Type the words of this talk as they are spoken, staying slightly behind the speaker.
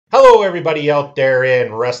Hello, everybody out there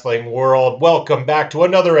in wrestling world. Welcome back to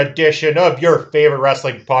another edition of your favorite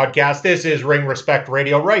wrestling podcast. This is Ring Respect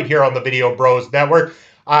Radio right here on the Video Bros Network.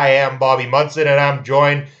 I am Bobby Munson, and I'm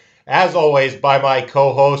joined, as always, by my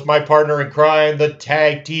co-host, my partner in crime, the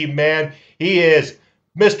tag team man. He is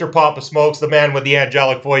Mr. Papa Smokes, the man with the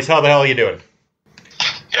angelic voice. How the hell are you doing?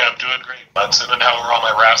 Yeah, I'm doing great, Munson, and how are all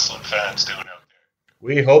my wrestling fans doing out there?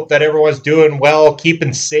 We hope that everyone's doing well,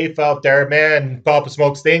 keeping safe out there, man. Papa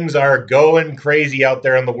Smokes, things are going crazy out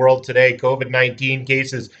there in the world today. COVID-19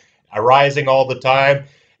 cases are rising all the time,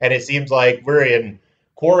 and it seems like we're in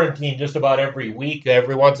quarantine just about every week.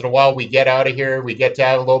 Every once in a while, we get out of here, we get to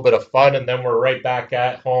have a little bit of fun, and then we're right back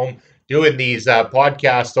at home doing these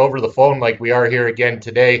podcasts over the phone like we are here again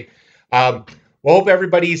today. We'll hope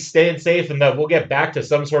everybody's staying safe and that we'll get back to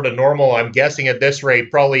some sort of normal, I'm guessing at this rate,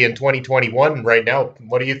 probably in 2021 right now.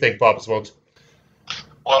 What do you think, Papa Smokes?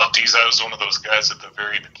 Well, geez, I was one of those guys at the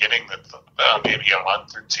very beginning that thought maybe a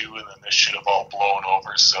month or two, and then this should have all blown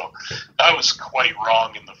over. So I was quite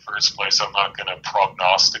wrong in the first place. I'm not going to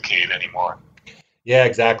prognosticate anymore. Yeah,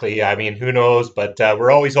 exactly. I mean, who knows? But we're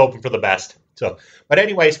always hoping for the best. But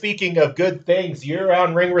anyway, speaking of good things, you're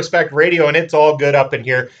on Ring Respect Radio, and it's all good up in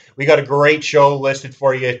here. We got a great show listed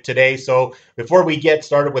for you today. So before we get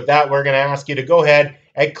started with that, we're going to ask you to go ahead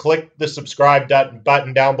and click the subscribe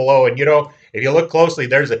button down below. And, if you look closely,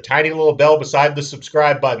 there's a tiny little bell beside the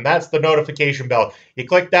subscribe button. That's the notification bell. You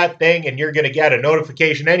click that thing, and you're going to get a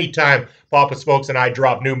notification anytime Papa Smokes and I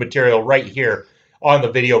drop new material right here on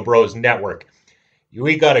the Video Bros Network.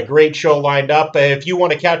 We got a great show lined up. If you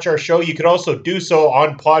want to catch our show, you can also do so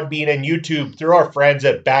on Podbean and YouTube through our friends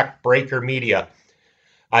at Backbreaker Media.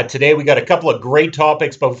 Today we got a couple of great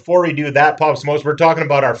topics, but before we do that, Pop Smokes, we're talking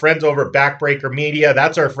about our friends over at Backbreaker Media.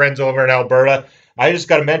 That's our friends over in Alberta. I just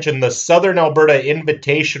got to mention the Southern Alberta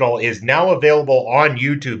Invitational is now available on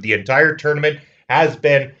YouTube. The entire tournament has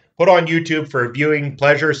been put on YouTube for viewing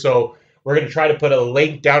pleasure, so we're going to try to put a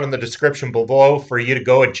link down in the description below for you to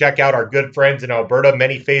go and check out our good friends in Alberta,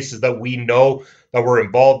 many faces that we know that were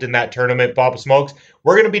involved in that tournament, Papa Smokes.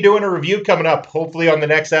 We're going to be doing a review coming up, hopefully on the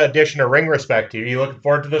next edition of Ring Respect. Are you looking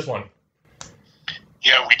forward to this one?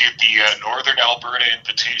 Yeah, we did the Northern Alberta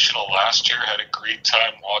Invitational last year. Had a great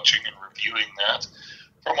time watching and reviewing that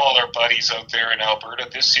from all our buddies out there in Alberta.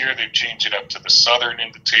 This year they've changed it up to the Southern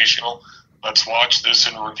Invitational. Let's watch this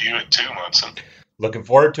and review it too, Munson. Looking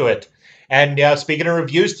forward to it. And speaking of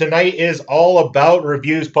reviews, tonight is all about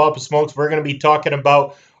reviews, Papa Smokes. We're going to be talking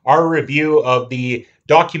about our review of the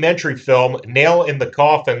documentary film Nail in the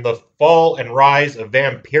Coffin, The Fall and Rise of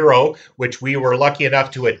Vampiro, which we were lucky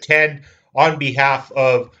enough to attend on behalf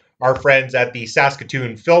of our friends at the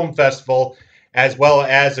Saskatoon Film Festival, as well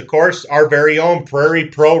as, of course, our very own Prairie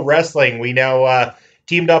Pro Wrestling. We now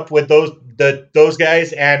teamed up with those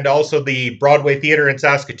guys and also the Broadway Theater in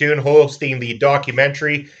Saskatoon hosting the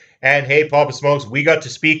documentary. And hey, Papa Smokes, we got to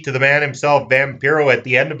speak to the man himself, Vampiro, at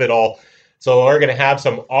the end of it all. So we're going to have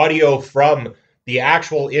some audio from the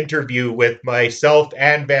actual interview with myself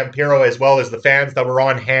and Vampiro, as well as the fans that were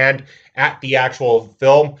on hand at the actual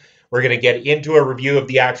film. We're going to get into a review of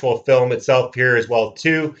the actual film itself here as well,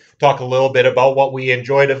 too. Talk a little bit about what we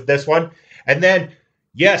enjoyed of this one. And then,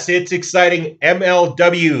 yes, it's exciting.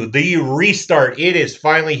 MLW, the restart. It is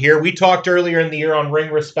finally here. We talked earlier in the year on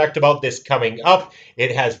Ring Respect about this coming up.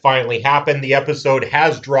 It has finally happened. The episode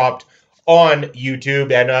has dropped on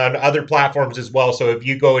YouTube and on other platforms as well. So if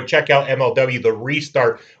you go and check out MLW, the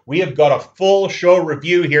restart, we have got a full show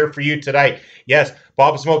review here for you tonight. Yes,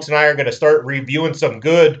 Papa Smokes and I are going to start reviewing some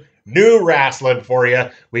good new wrestling for you.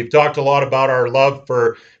 We've talked a lot about our love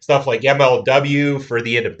for stuff like MLW, for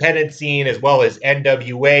the independent scene, as well as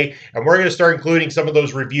NWA, and we're going to start including some of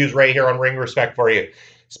those reviews right here on Ring Respect for you.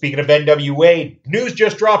 Speaking of NWA, news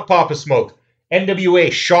just dropped, Papa Smoke. NWA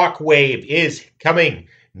Shockwave is coming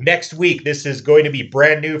next week. This is going to be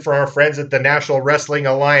brand new for our friends at the National Wrestling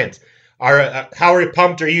Alliance. How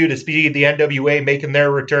pumped are you to see the NWA making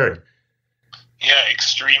their return? Yeah,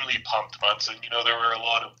 extremely pumped, Munson. There were a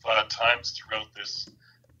lot of times throughout this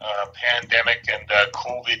pandemic and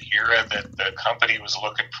COVID era that the company was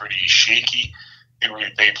looking pretty shaky.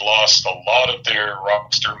 They'd lost a lot of their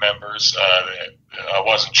roster members. I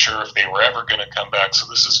wasn't sure if they were ever going to come back, so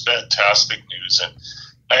this is fantastic news. And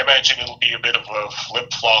I imagine it'll be a bit of a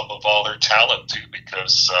flip-flop of all their talent, too,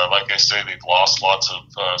 because, like I say, they've lost lots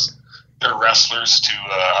of their wrestlers to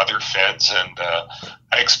other feds, and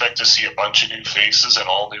I expect to see a bunch of new faces and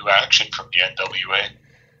all new action from the NWA.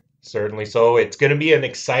 Certainly so. It's going to be an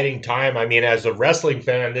exciting time. I mean, as a wrestling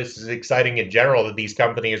fan, this is exciting in general that these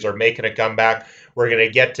companies are making a comeback. We're going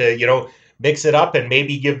to get to, mix it up and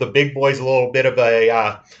maybe give the big boys a little bit of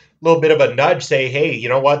a nudge. Say, hey, you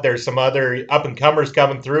know what? There's some other up and comers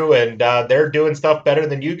coming through, and they're doing stuff better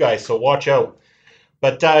than you guys. So watch out.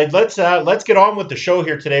 But let's get on with the show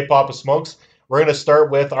here today, Papa Smokes. We're going to start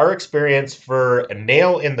with our experience for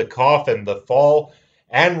Nail in the Coffin, the fall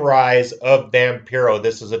and rise of Vampiro.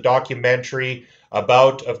 This is a documentary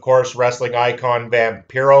about, of course, wrestling icon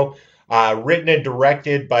Vampiro, written and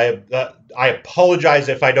directed by, I apologize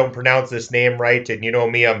if I don't pronounce this name right, and you know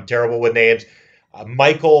me, I'm terrible with names,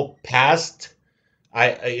 Michael Past.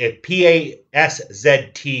 P-A-S-Z-T.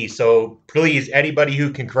 So please, anybody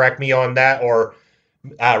who can correct me on that, or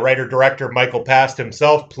writer-director Michael Past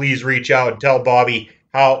himself, please reach out and tell Bobby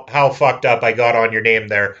how fucked up I got on your name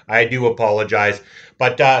there. I do apologize.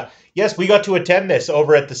 But yes, we got to attend this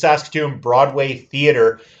over at the Saskatoon Broadway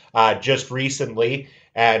Theatre just recently,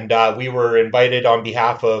 and we were invited on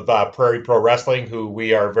behalf of Prairie Pro Wrestling, who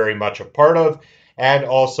we are very much a part of, and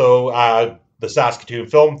also the Saskatoon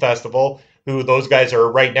Film Festival, who those guys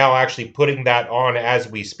are right now actually putting that on as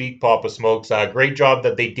we speak, Papa Smokes. Great job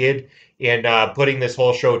that they did in putting this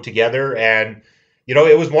whole show together. And, you know,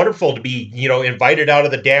 it was wonderful to be, you know, invited out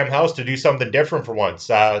of the damn house to do something different for once.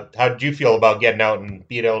 How did you feel about getting out and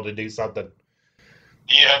being able to do something?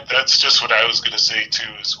 Yeah, that's just what I was going to say,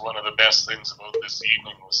 too, is one of the best things about this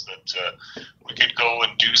evening was that we could go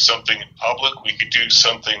and do something in public. We could do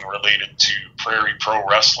something related to Prairie Pro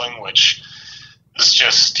Wrestling, which has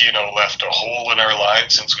just, you know, left a hole in our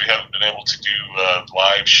lives since we haven't been able to do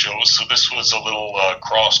live shows. So this was a little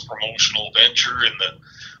cross-promotional venture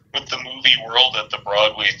with the movie world at the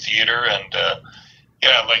Broadway Theatre. And,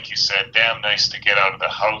 yeah, like you said, damn nice to get out of the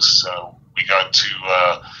house. We got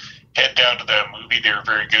to head down to that movie. They were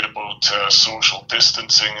very good about social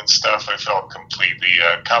distancing and stuff. I felt completely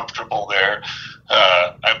comfortable there.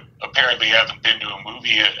 I apparently haven't been to a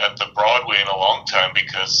movie at the Broadway in a long time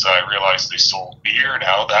because I realized they sold beer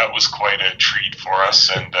now. That was quite a treat for us,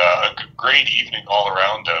 and a great evening all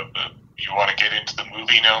around. You want to get into the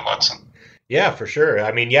movie now, Munson? Yeah, for sure.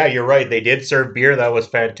 I mean, yeah, you're right. They did serve beer. That was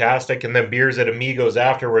fantastic. And then beers at Amigos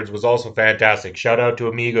afterwards was also fantastic. Shout out to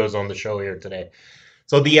Amigos on the show here today.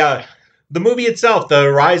 So the movie itself,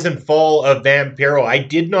 the rise and fall of Vampiro, I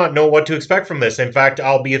did not know what to expect from this. In fact,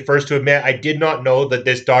 I'll be the first to admit I did not know that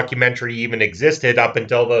this documentary even existed up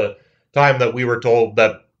until the time that we were told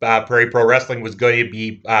that Prairie Pro Wrestling was going to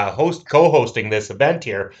be co-hosting this event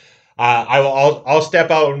here. I'll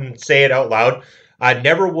step out and say it out loud. I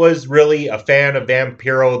never was really a fan of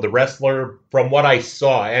Vampiro, the wrestler, from what I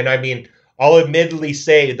saw. And I mean, I'll admittedly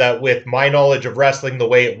say that with my knowledge of wrestling the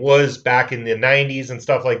way it was back in the 90s and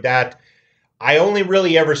stuff like that, I only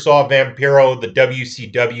really ever saw Vampiro, the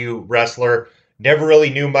WCW wrestler. Never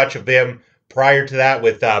really knew much of him prior to that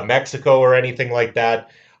with Mexico or anything like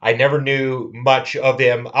that. I never knew much of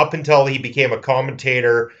him up until he became a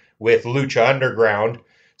commentator with Lucha Underground.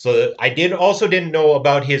 So I didn't know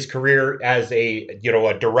about his career as a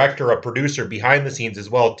director, a producer behind the scenes as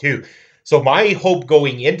well too. So my hope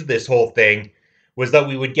going into this whole thing was that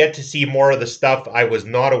we would get to see more of the stuff I was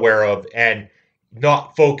not aware of and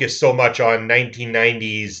not focus so much on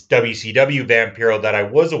 1990s WCW Vampiro that I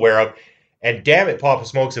was aware of. And damn it, Papa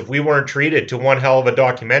Smokes, if we weren't treated to one hell of a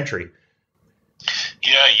documentary.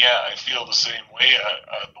 Yeah, I feel the same way.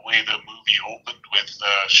 The way the movie opened with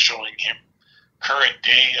showing him current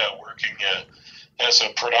day working as a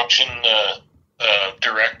production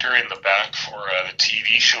director in the back for the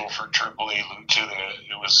TV show for AAA Lucha.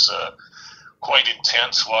 It was quite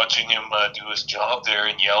intense watching him do his job there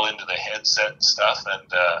and yell into the headset and stuff.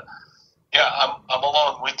 And yeah, I'm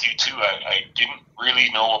along with you too. I didn't really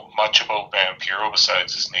know much about Vampiro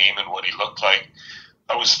besides his name and what he looked like.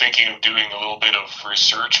 I was thinking of doing a little bit of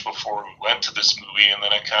research before we went to this movie, and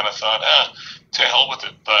then I kind of thought, to hell with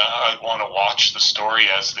it. I want to watch the story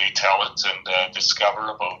as they tell it and discover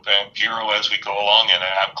about Vampiro as we go along. And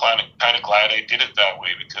I'm kind of glad I did it that way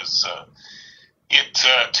because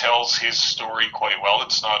it tells his story quite well.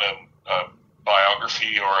 It's not a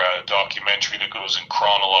biography or a documentary that goes in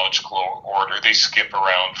chronological order. They skip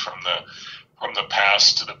around from the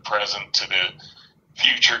past to the present to the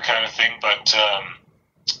future kind of thing. But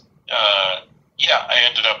yeah, I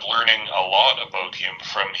ended up learning a lot about him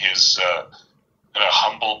from his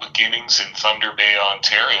humble beginnings in Thunder Bay,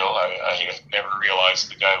 Ontario. I never realized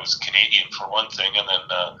the guy was Canadian for one thing, and then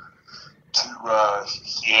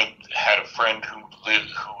he had a friend who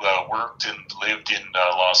worked and lived in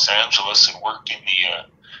Los Angeles and worked in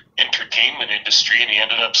the entertainment industry, and he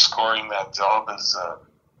ended up scoring that job as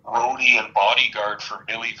roadie and bodyguard for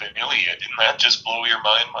Milli Vanilli. Didn't that just blow your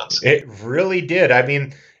mind, Munson? It really did. I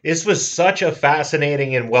mean, This was such a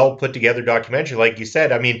fascinating and well put together documentary. Like you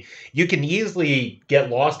said, I mean, you can easily get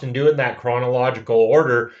lost in doing that chronological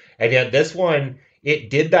order. And yet, this one, it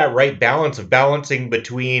did that right balance of balancing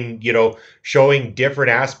between, showing different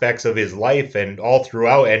aspects of his life and all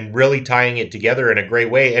throughout and really tying it together in a great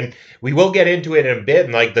way. And we will get into it in a bit.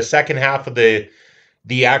 And like the second half of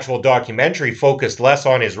the actual documentary focused less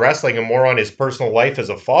on his wrestling and more on his personal life as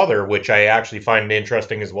a father, which I actually find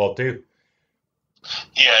interesting as well too.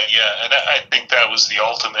 Yeah, and I think that was the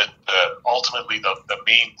ultimately the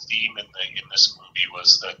main theme in this movie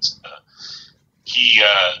was that he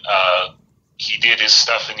did his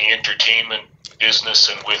stuff in the entertainment business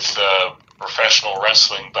and with professional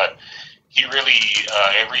wrestling, but he really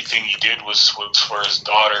everything he did was for his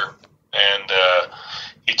daughter, and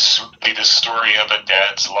it's really the story of a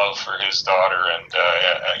dad's love for his daughter, and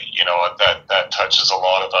that touches a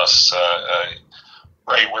lot of us.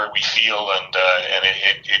 Right where we feel, and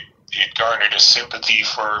it garnered a sympathy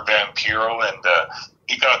for Vampiro, and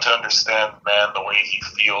he got to understand the man, the way he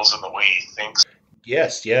feels and the way he thinks.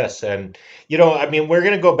 Yes, and I mean, we're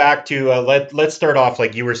gonna go back to let's start off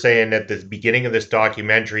like you were saying at the beginning of this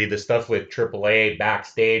documentary, the stuff with AAA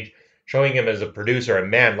backstage, showing him as a producer, and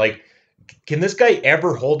man, like, can this guy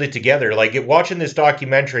ever hold it together? Like, watching this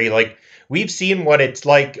documentary, like, we've seen what it's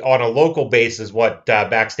like on a local basis, what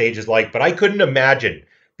backstage is like, but I couldn't imagine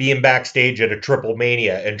being backstage at a Triple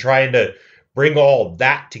Mania and trying to bring all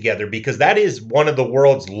that together because that is one of the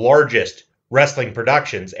world's largest wrestling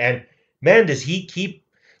productions. And man, does he keep,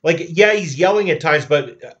 like, yeah, he's yelling at times,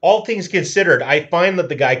 but all things considered, I find that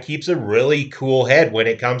the guy keeps a really cool head when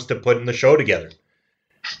it comes to putting the show together.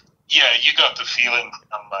 Yeah, you got the feeling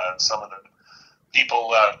from some of the people,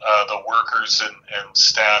 the workers and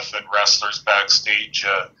staff and wrestlers backstage,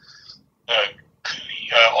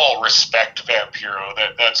 all respect Vampiro.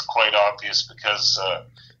 That's quite obvious because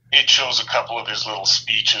it shows a couple of his little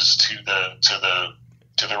speeches to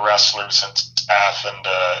the wrestlers and staff and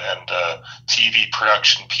TV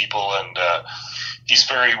production people, and he's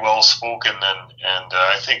very well spoken, and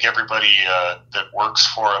I think everybody that works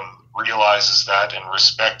for him realizes that and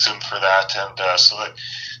respects him for that, and so that.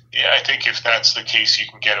 Yeah, I think if that's the case, you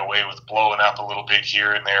can get away with blowing up a little bit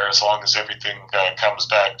here and there as long as everything comes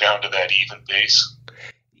back down to that even base.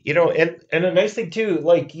 And a nice thing too,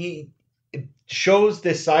 like he it shows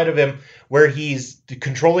this side of him where he's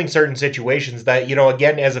controlling certain situations that,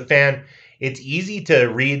 again, as a fan, it's easy to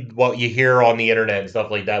read what you hear on the internet and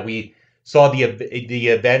stuff like that. We saw the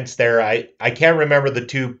events there. I can't remember the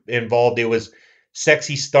two involved. It was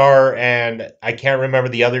Sexy Star, and I can't remember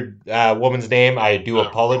the other woman's name. I do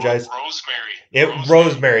apologize.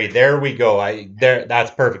 Rosemary. There we go.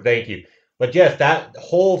 That's perfect. Thank you. But yes, that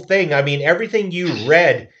whole thing. I mean, everything you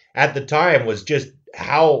read at the time was just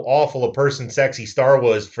how awful a person Sexy Star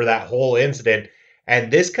was for that whole incident,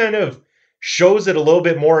 and this kind of shows it a little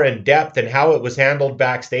bit more in depth and how it was handled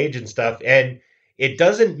backstage and stuff. And it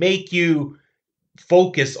doesn't make you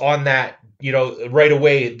focus on that right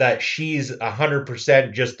away that she's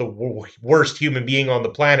 100% just the worst human being on the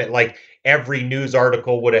planet, like every news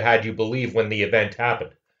article would have had you believe when the event happened.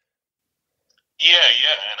 Yeah,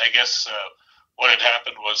 and I guess what had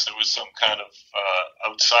happened was there was some kind of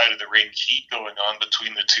outside of the ring heat going on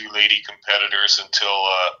between the two lady competitors until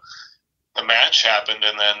the match happened,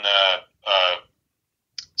 and then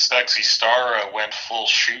Sexy Star went full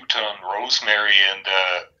shoot on Rosemary and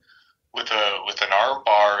with an arm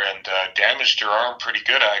bar and damaged her arm pretty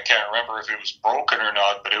good. I can't remember if it was broken or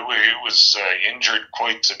not, but it was injured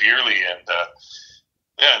quite severely. And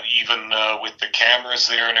yeah, even with the cameras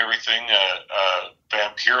there and everything,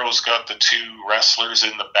 Vampiro's got the two wrestlers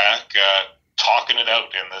in the back talking it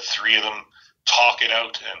out, and the three of them talk it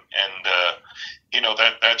out, and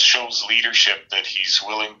that shows leadership, that he's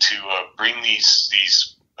willing to bring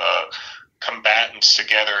these combatants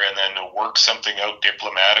together and then work something out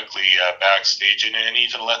diplomatically backstage, and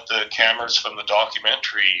even let the cameras from the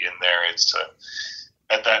documentary in there. It's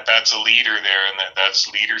that's a leader there, and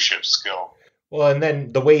that's leadership skill. Well, and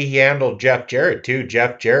then the way he handled Jeff Jarrett too.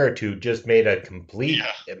 Jeff Jarrett, who just made a complete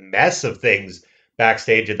mess of things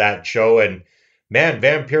backstage at that show, and man,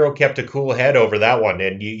 Vampiro kept a cool head over that one,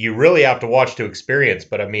 and you really have to watch to experience.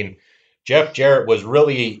 But I mean, Jeff Jarrett was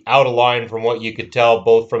really out of line from what you could tell,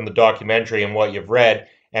 both from the documentary and what you've read.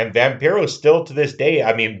 And Vampiro still to this day,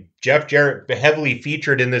 I mean, Jeff Jarrett heavily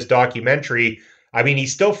featured in this documentary. I mean,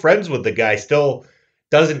 he's still friends with the guy, still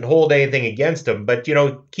doesn't hold anything against him, but,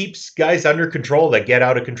 keeps guys under control that get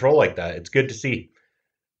out of control like that. It's good to see.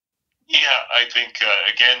 Yeah, I think,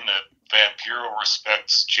 again, Vampiro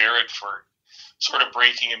respects Jarrett for sort of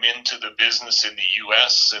breaking him into the business in the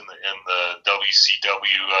U.S. in the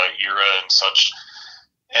WCW era and such.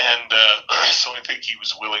 And so I think he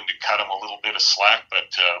was willing to cut him a little bit of slack. But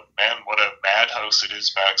man, what a madhouse it is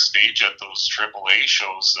backstage at those AAA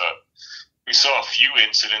shows. We saw a few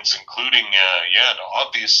incidents, including,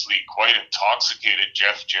 obviously quite intoxicated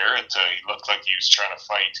Jeff Jarrett. He looked like he was trying to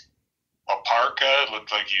fight Parka. It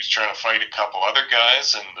looked like he was trying to fight a couple other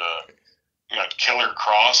guys, and you got Killer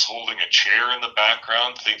Cross holding a chair in the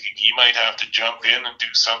background, thinking he might have to jump in and do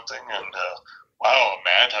something. And wow, a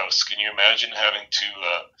madhouse! Can you imagine having to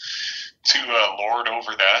lord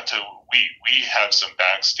over that? We have some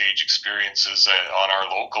backstage experiences on our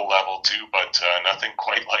local level too, but nothing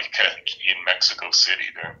quite like in Mexico City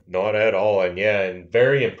there. Not at all, and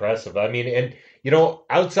very impressive. I mean, and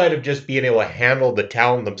outside of just being able to handle the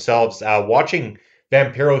talent themselves, watching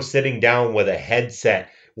Vampiro sitting down with a headset,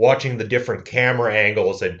 watching the different camera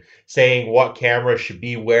angles and saying what camera should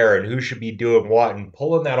be where and who should be doing what and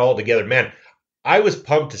pulling that all together, man, I was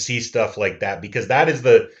pumped to see stuff like that, because that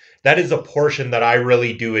is a portion that I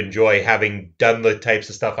really do enjoy, having done the types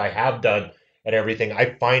of stuff I have done and everything.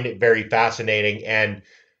 I find it very fascinating, and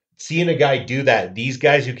seeing a guy do that, these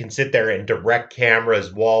guys who can sit there and direct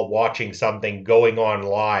cameras while watching something going on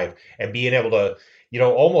live and being able to,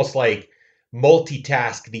 almost like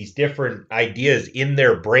multitask these different ideas in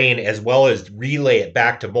their brain as well as relay it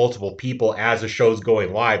back to multiple people as the show's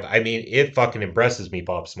going live. I mean, it fucking impresses me,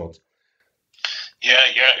 Pop Smokes. Yeah,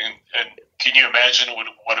 and can you imagine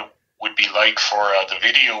what it would be like for the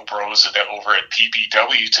video bros over at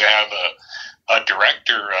PPW to have a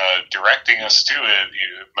director directing us too?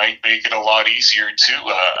 It might make it a lot easier too.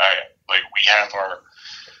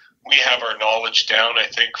 We have our knowledge down, I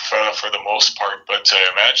think, for the most part. But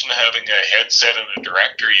imagine having a headset and a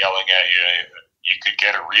director yelling at you. You could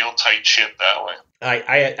get a real tight ship that way.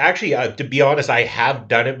 I actually, to be honest, I have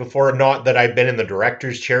done it before. Not that I've been in the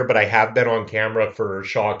director's chair, but I have been on camera for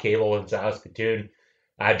Shaw Cable in Saskatoon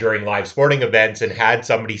during live sporting events, and had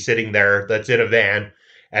somebody sitting there that's in a van,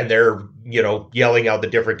 and they're, yelling out the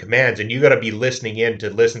different commands, and you got to be listening in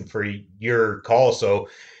to listen for your call. So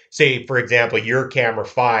say, for example, you're camera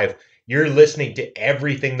 5, you're listening to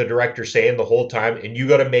everything the director's saying the whole time, and you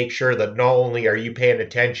got to make sure that not only are you paying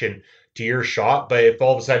attention to your shot, but if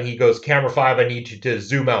all of a sudden he goes, camera 5, I need you to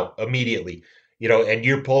zoom out immediately, and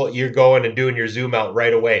you're going and doing your zoom out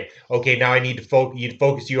right away. Okay, now I need to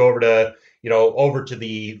focus you over to, over to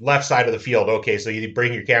the left side of the field. Okay, so you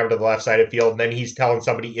bring your camera to the left side of the field, and then he's telling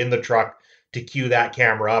somebody in the truck to cue that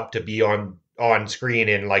camera up to be on screen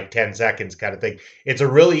in like 10 seconds kind of thing. It's a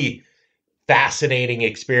really fascinating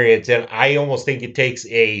experience, and I almost think it takes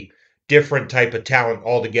a different type of talent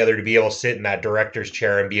altogether to be able to sit in that director's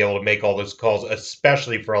chair and be able to make all those calls,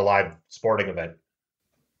 especially for a live sporting event.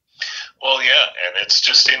 Well, yeah, and it's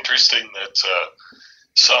just interesting that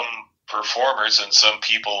some performers and some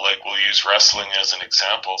people, like we'll use wrestling as an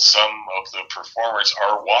example, some of the performers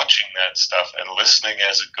are watching that stuff and listening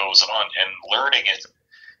as it goes on and learning it.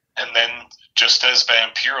 And then, just as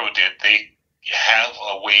Vampiro did, they have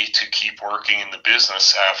a way to keep working in the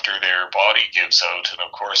business after their body gives out. And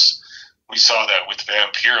of course, we saw that with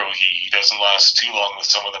Vampiro. He doesn't last too long with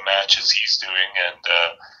some of the matches he's doing, and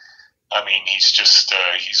I mean,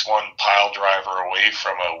 he's one pile driver away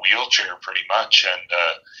from a wheelchair pretty much,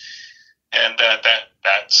 and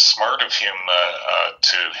that's smart of him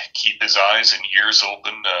to keep his eyes and ears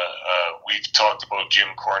open. We've talked about Jim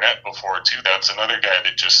Cornette before too. That's another guy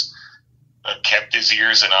that just kept his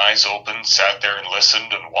ears and eyes open, sat there and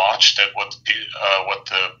listened and watched at what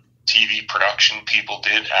the TV production people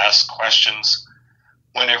did, asked questions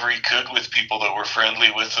whenever he could with people that were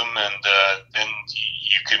friendly with him, and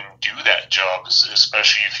you can do that job,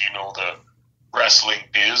 especially if you know the wrestling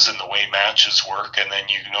biz and the way matches work, and then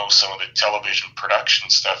you know some of the television production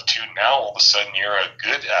stuff too. Now all of a sudden you're a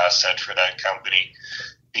good asset for that company,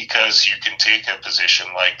 because you can take a position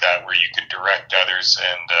like that where you can direct others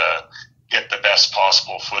and get the best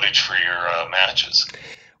possible footage for your matches.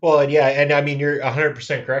 Well, yeah, and I mean, you're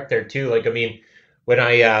 100% correct there too. Like, I mean, when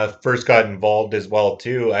I first got involved as well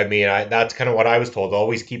too, I mean, that's kind of what I was told.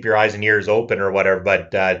 Always keep your eyes and ears open or whatever,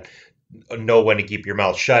 but know when to keep your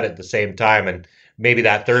mouth shut at the same time. And maybe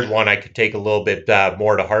that third one I could take a little bit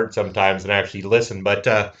more to heart sometimes and actually listen. But,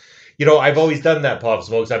 I've always done that, Pop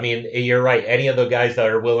Smokes. I mean, you're right. Any of the guys that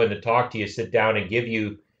are willing to talk to you, sit down and give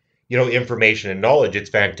you, information and knowledge, it's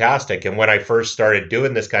fantastic. And when I first started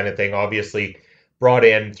doing this kind of thing, obviously brought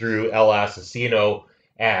in through El Assassino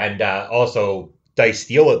and also Dice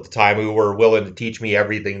Steel at the time, who were willing to teach me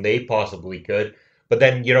everything they possibly could. But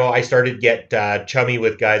then, I started to get chummy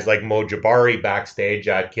with guys like Mo Jabari backstage,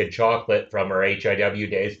 Kid Chocolate from our HIW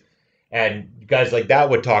days. And guys like that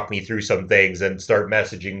would talk me through some things and start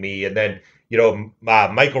messaging me. And then,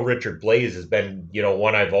 Michael Richard Blaze has been,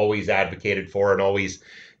 one I've always advocated for and always,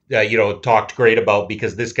 talked great about,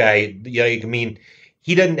 because this guy, I mean,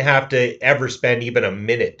 he didn't have to ever spend even a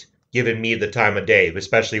minute giving me the time of day,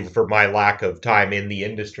 especially for my lack of time in the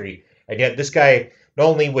industry. And yet this guy not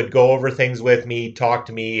only would go over things with me, talk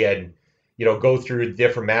to me, and go through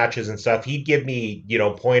different matches and stuff. He'd give me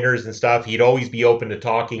pointers and stuff. He'd always be open to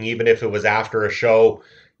talking, even if it was after a show,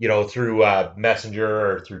 through Messenger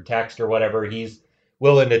or through text or whatever. He's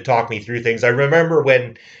willing to talk me through things. I remember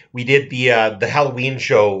when we did the Halloween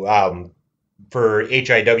show for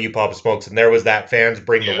HIW Papa Smokes, and there was that fans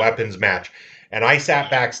bring the weapons match, and I sat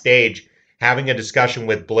backstage having a discussion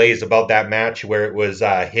with Blaze about that match where it was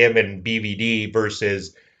him and BVD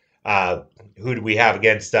versus who do we have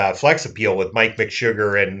against Flex Appeal with Mike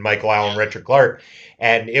McSugar and Michael Allen, Richard Clark.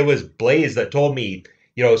 And it was Blaze that told me,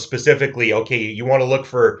 specifically, okay, you want to look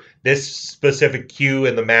for this specific cue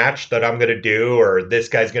in the match that I'm going to do, or this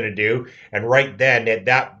guy's going to do. And right then, at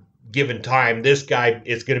that given time, this guy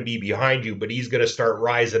is going to be behind you, but he's going to start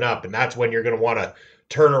rising up. And that's when you're going to want to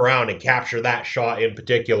turn around and capture that shot in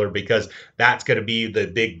particular, because that's going to be the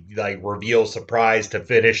big reveal surprise to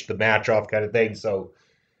finish the match off kind of thing. So,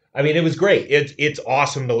 I mean, it was great. It's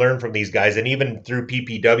awesome to learn from these guys. And even through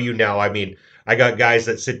PPW now, I mean, I got guys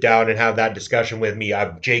that sit down and have that discussion with me.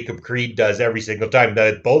 Jacob Creed does every single time.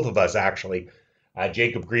 Both of us, actually.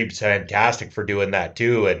 Jacob Creed's fantastic for doing that,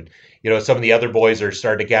 too. And, some of the other boys are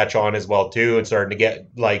starting to catch on as well, too, and starting to get,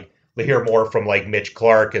 hear more from, Mitch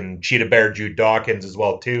Clark and Cheetah Bear Jude Dawkins as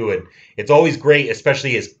well, too. And it's always great,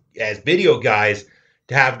 especially as video guys,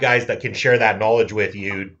 to have guys that can share that knowledge with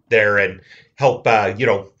you there and help,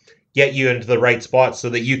 get you into the right spot so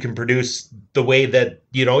that you can produce the way that,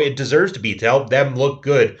 it deserves to be, to help them look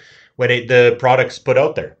good when the product's put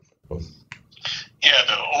out there. Yeah,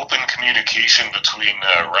 the open communication between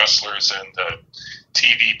wrestlers and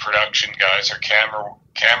TV production guys or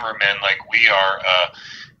cameramen like we are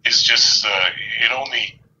is just it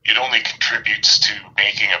only contributes to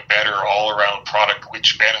making a better all-around product,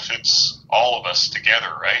 which benefits all of us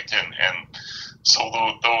together, right? And so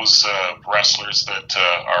those wrestlers that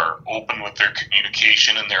are open with their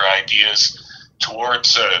communication and their ideas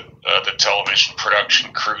towards the television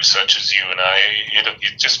production crew, such as you and I,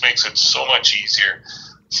 it just makes it so much easier.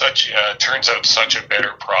 Turns out such a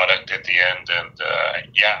better product at the end, and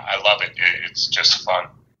I love it. It's just fun.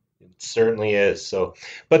 It certainly is. So,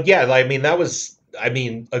 but yeah, I mean, that was,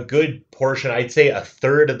 a good portion. I'd say a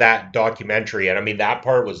third of that documentary, and I mean, that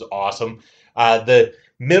part was awesome. The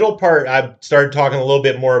middle part, I started talking a little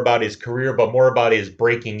bit more about his career, but more about his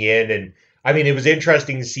breaking in. And I mean, it was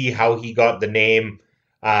interesting to see how he got the name.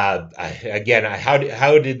 Again,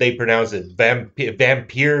 how did they pronounce it?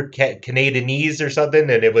 Vampire Canadianese or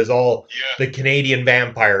something? And it was all the Canadian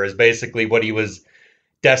vampire is basically what he was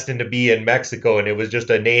destined to be in Mexico. And it was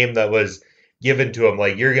just a name that was given to him,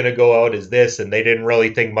 like, you're going to go out as this. And they didn't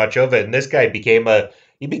really think much of it. And this guy became a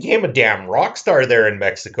damn rock star there in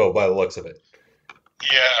Mexico by the looks of it.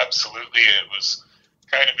 Yeah, absolutely. It was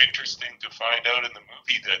kind of interesting to find out in the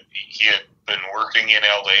movie that he had been working in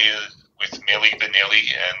LA with Milli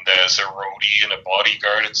Vanilli and as a roadie and a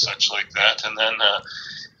bodyguard and such like that. And then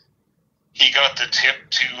he got the tip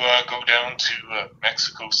to go down to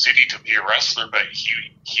Mexico City to be a wrestler, but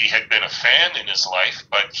he had been a fan in his life,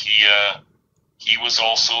 but he was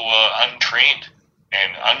also untrained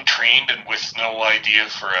and with no idea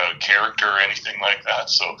for a character or anything like that.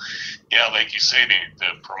 So, yeah, like you say, the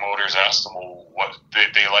promoters asked him, well, what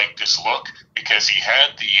they liked his look, because he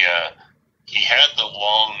had the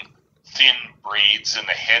long, thin braids and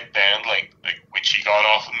the headband, like which he got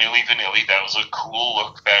off of Milli Vanilli. That was a cool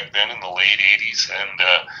look back then in the late '80s,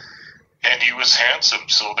 and he was handsome,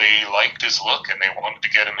 so they liked his look and they wanted to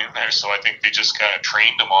get him in there. So I think they just kind of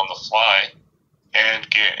trained him on the fly and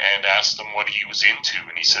asked him what he was into,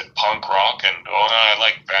 and he said punk rock, and I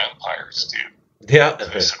like vampires too. Yeah.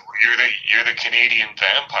 So I said, well, you're the Canadian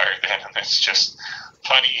vampire then, and it's just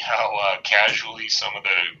funny how casually some of the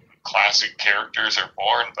classic characters are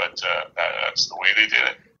born, but that's the way they did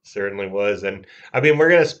it. Certainly was. And I mean, we're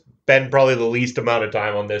going to spend probably the least amount of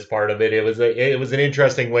time on this part of it. It was an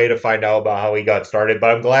interesting way to find out about how he got started,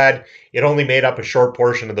 but I'm glad it only made up a short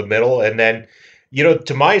portion of the middle. And then,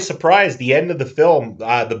 to my surprise, the end of the film,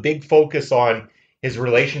 the big focus on his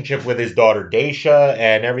relationship with his daughter Daisha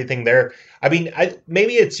and everything there. I mean,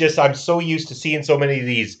 maybe it's just I'm so used to seeing so many of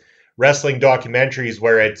these wrestling documentaries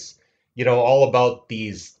where it's, all about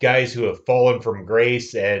these guys who have fallen from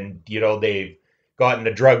grace, and, they've gotten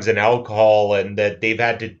to drugs and alcohol, and that they've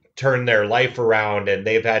had to turn their life around, and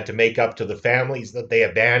they've had to make up to the families that they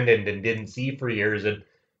abandoned and didn't see for years. And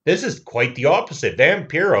this is quite the opposite.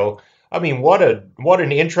 Vampiro, I mean, what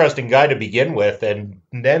an interesting guy to begin with, and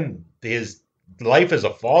then his life as a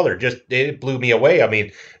father, just it blew me away. I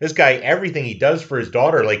mean, this guy, everything he does for his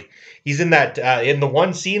daughter, like he's in that in the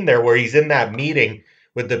one scene there where he's in that meeting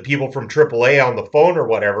with the people from AAA on the phone or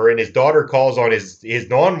whatever, and his daughter calls on his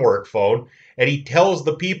non-work phone, and he tells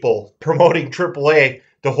the people promoting AAA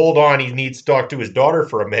to hold on, he needs to talk to his daughter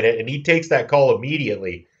for a minute, and he takes that call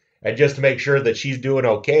immediately, and just to make sure that she's doing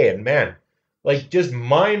okay. And man, like, just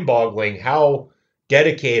mind-boggling how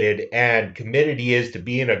dedicated and committed he is to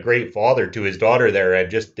being a great father to his daughter there,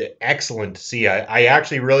 and just excellent to see. I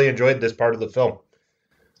actually really enjoyed this part of the film.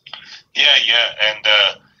 Yeah, and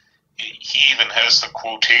he even has the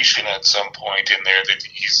quotation at some point in there that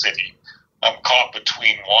he said, I'm caught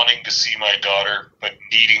between wanting to see my daughter but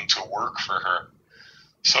needing to work for her.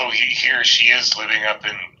 So here she is living up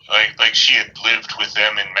in, like she had lived with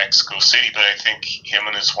them in Mexico City, but I think him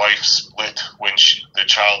and his wife split when the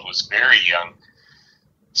child was very young.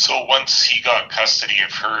 So once he got custody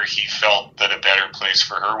of her, he felt that a better place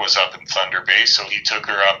for her was up in Thunder Bay, so he took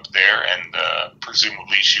her up there, and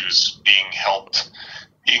presumably she was being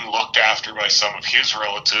looked after by some of his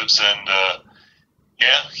relatives, and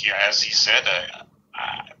as he said,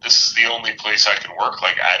 this is the only place I can work.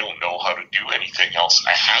 Like, I don't know how to do anything else.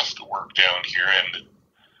 I have to work down here, and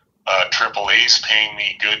AAA's paying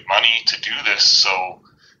me good money to do this, so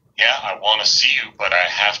yeah, I want to see you, but I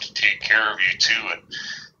have to take care of you too.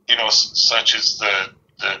 And such is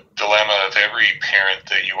the dilemma of every parent,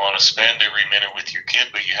 that you want to spend every minute with your kid,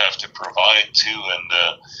 but you have to provide too.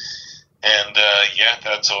 And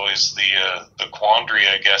that's always the quandary,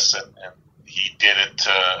 I guess. And he did it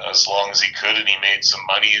as long as he could, and he made some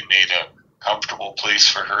money and made a comfortable place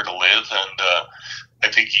for her to live. And I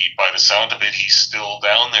think by the sound of it, he's still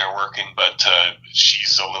down there working, but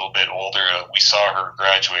she's a little bit older. We saw her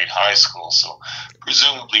graduate high school, so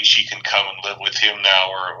presumably she can come and live with him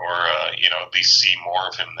now, or at least see more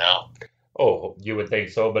of him now. Oh, you would think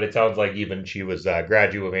so, but it sounds like even she was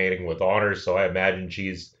graduating with honors, so I imagine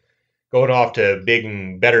she's going off to big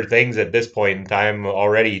and better things at this point in time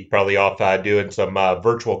already, probably off doing some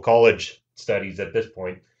virtual college studies at this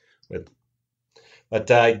point. But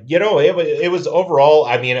it was overall,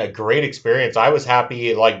 I mean, a great experience. I was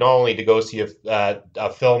happy, like, not only to go see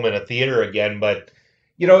a film in a theater again, but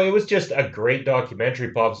it was just a great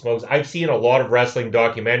documentary, Pop Smokes. I've seen a lot of wrestling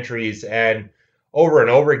documentaries, and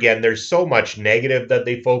over again, there's so much negative that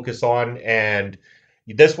they focus on, and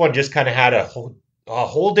this one just kind of had a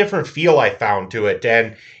whole different feel, I found, to it.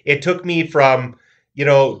 And it took me from,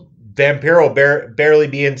 Vampiro barely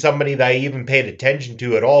being somebody that I even paid attention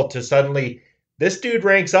to at all, to suddenly this dude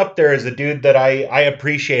ranks up there as a dude that I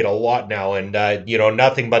appreciate a lot now, and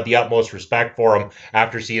nothing but the utmost respect for him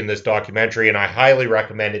after seeing this documentary. And I highly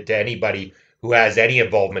recommend it to anybody who has any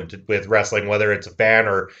involvement with wrestling, whether it's a fan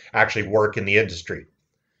or actually work in the industry.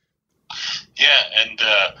 Yeah, and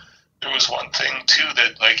there was one thing too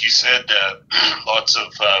that, like you said, lots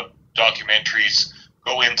of documentaries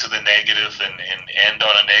go into the negative and end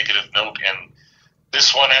on a negative note, and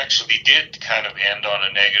this one actually did kind of end on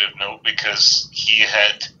a negative note, because he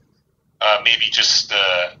had maybe just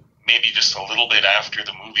a little bit after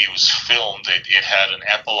the movie was filmed, it had an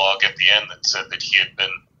epilogue at the end that said that he had been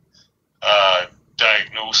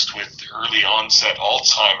diagnosed with early onset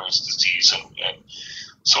Alzheimer's disease, and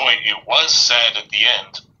so it was sad at the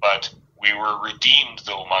end, but we were redeemed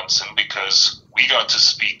though, Munson, because we got to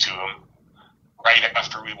speak to him right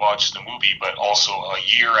after we watched the movie, but also a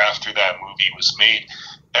year after that movie was made.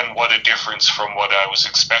 And what a difference from what I was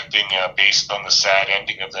expecting based on the sad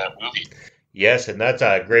ending of that movie. Yes, and that's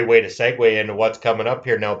a great way to segue into what's coming up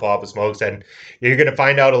here now, Papa Smokes. And you're going to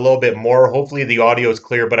find out a little bit more. Hopefully the audio is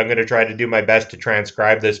clear, but I'm going to try to do my best to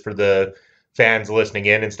transcribe this for the fans listening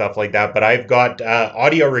in and stuff like that. But I've got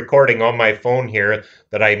audio recording on my phone here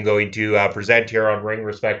that I'm going to present here on Ring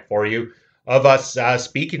Respect for you, of us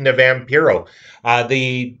speaking to Vampiro.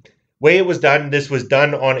 The way it was done, this was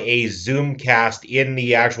done on a Zoom cast in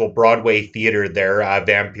the actual Broadway theater there.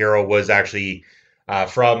 Vampiro was actually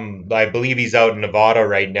I believe he's out in Nevada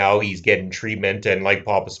right now. He's getting treatment, and like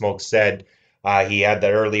Papa Smoke said, he had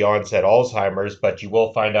that early onset Alzheimer's, but you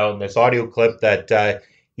will find out in this audio clip that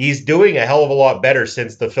he's doing a hell of a lot better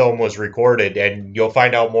since the film was recorded, and you'll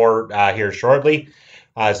find out more here shortly.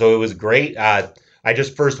 So it was great. I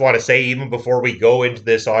just first want to say, even before we go into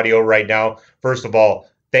this audio right now, first of all,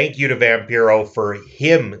 thank you to Vampiro for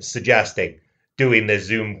him suggesting doing the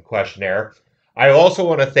Zoom questionnaire. I also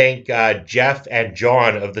want to thank Jeff and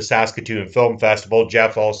John of the Saskatoon Film Festival.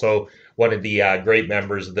 Jeff also one of the great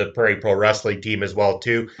members of the Prairie Pro Wrestling team as well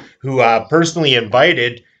too, who personally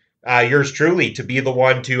invited yours truly to be the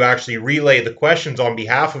one to actually relay the questions on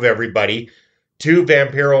behalf of everybody to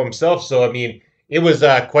Vampiro himself. So, I mean, it was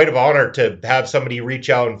quite an honor to have somebody reach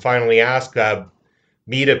out and finally ask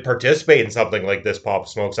me to participate in something like this, Papa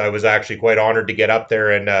Smokes. I was actually quite honored to get up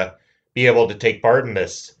there and be able to take part in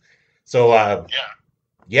this. So,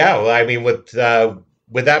 yeah, well, I mean, with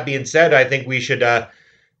that being said, I think we should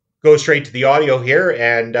go straight to the audio here,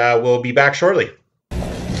 and we'll be back shortly.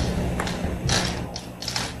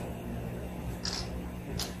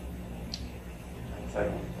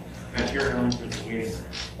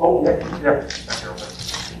 Oh, yeah.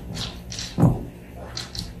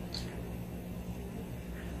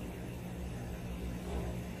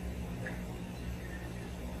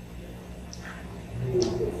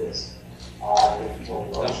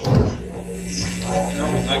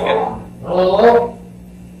 Hello?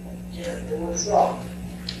 What's up?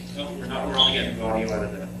 No, we're only getting the audio out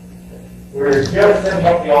of that. We're just setting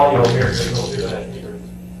up the audio here, so we'll do that here.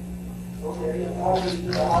 Okay,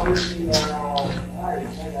 obviously, hi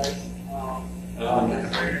guys.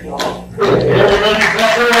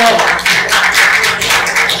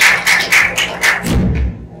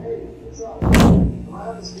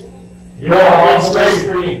 Yeah, on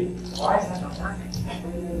screen. Why is that not working?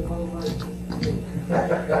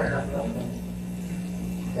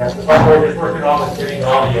 That's the fun we're just working on is getting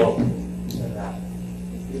audio.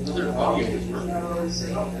 Another audio is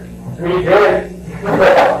working. Pretty good.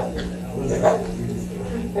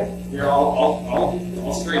 Here,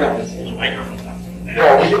 I'll straight up this little microphone.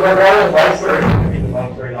 Yeah, we can run out of the mic straight. We can mic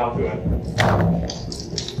straight onto it.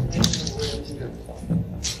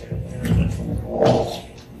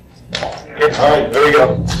 Okay, all right, there we go.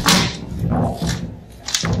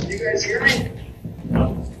 You guys hear me?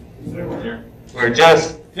 We're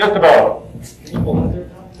just about.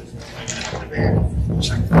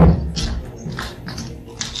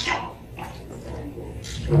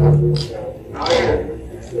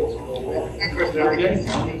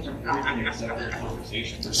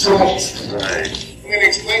 So, I'm going to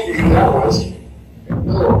explain to you who that was.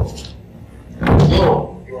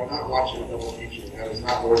 No, you are not watching a double feature. That is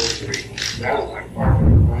not worth three. That is my partner,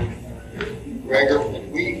 Gregor,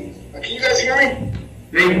 and we. Can you guys hear me?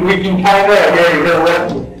 We can kind of hear you real well.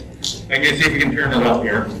 I can see if we can turn it up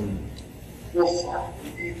here. Well, fuck.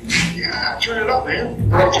 Yeah, turn it up, man.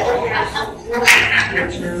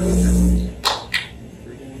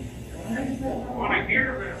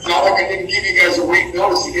 It's not like I didn't give you guys a week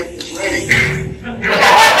notice to get this ready.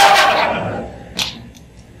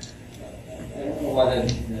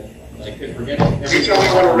 I could forget. You tell me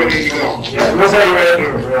when we're ready to go. Yeah, we'll say we're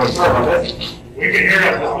ready. Sorry about that. We can hear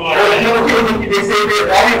it. They say the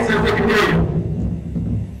audience says they can hear you.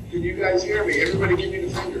 Can you guys hear me? Everybody give me the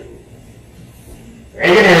finger. They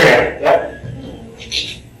can hear you. Yep.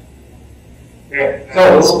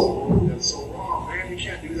 Yeah. So, That's so wrong, man. You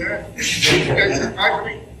can't do that. You guys are right for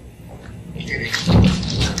me. Kidding.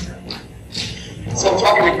 So I'm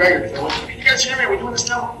talking to Gregor. Can you guys hear me? Are we doing this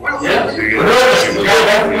now?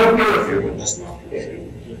 yeah.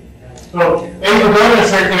 So, thank you for joining us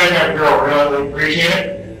here tonight, girl. Really appreciate it.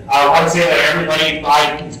 I want to say that everybody,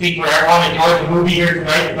 I can speak for everyone, enjoyed the movie here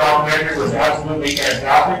tonight. The documentary was absolutely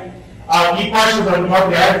fantastic. Key questions I would love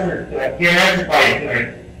to answer, get answered by you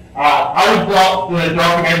tonight. How did the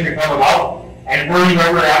documentary come about, and were you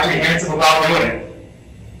ever apprehensive about doing it?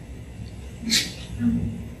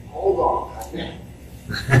 Hold on.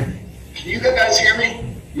 Can you guys hear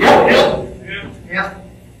me? Yeah.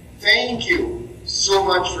 Thank you so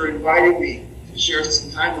much for inviting me to share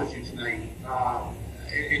some time with you tonight.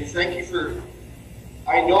 And thank you for,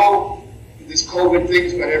 I know this COVID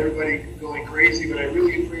thing's got everybody going crazy, but I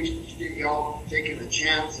really appreciate y'all taking the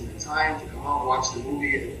chance and the time to come out and watch the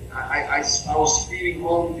movie. And I was speeding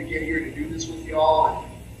home to get here to do this with y'all,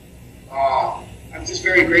 and I'm just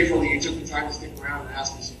very grateful that you took the time to stick around and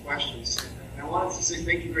ask me some questions. And I wanted to say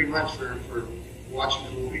thank you very much for watching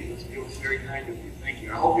the movie. It was very kind of you. Thank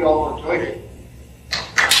you. I hope you all enjoyed it.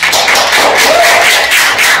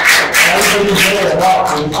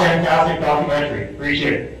 Fantastic documentary.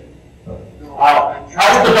 Appreciate it. How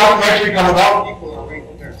did the documentary come about? People are right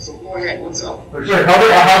there. So go ahead. What's up? For sure. How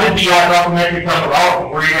did the documentary come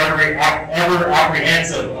about? Were you ever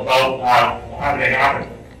apprehensive about having it happen?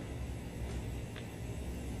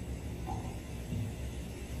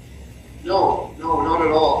 No, not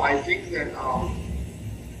at all. I think that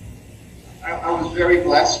I was very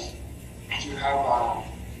blessed to have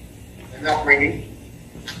an upbringing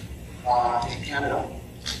in Canada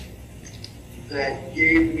that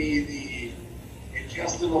gave me the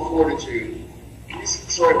intestinal fortitude.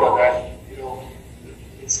 Sorry about that, you know,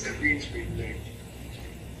 it's a green screen thing.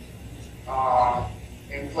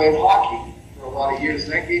 And played hockey for a lot of years.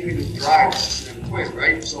 That gave me the drive to quit,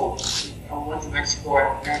 right? So I went to Mexico.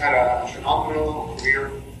 I had a phenomenal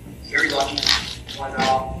career, very lucky. But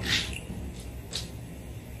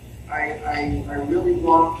I really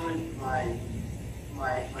wanted my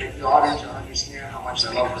daughter to understand how much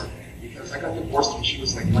I love her, because I got divorced when she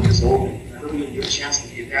was like 1 years old, and I really didn't get a chance to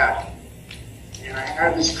be a dad. And I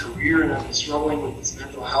had this career, and I've been struggling with this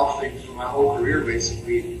mental health thing for my whole career,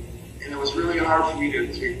 basically. And it was really hard for me to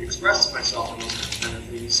express myself in those kind of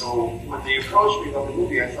things. So when they approached me about the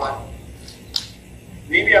movie, I thought,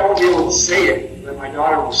 maybe I won't be able to say it, but my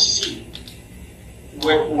daughter will see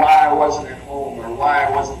why I wasn't at home, or why I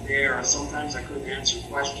wasn't there, or sometimes I couldn't answer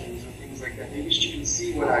questions or things like that. Maybe she can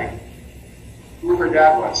see who her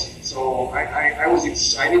dad was. So I was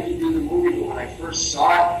excited to do the movie, but when I first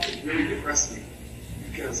saw it, it really depressed me,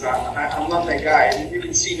 because I'm not that guy. And you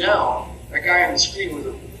can see now, that guy on the screen was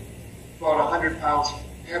about 100 pounds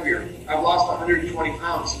heavier. I've lost 120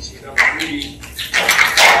 pounds since we done the movie.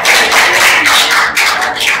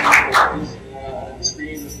 On the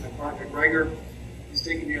screen is my partner Gregor. He's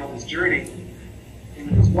taking me on this journey, him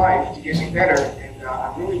and his wife, to get me better. And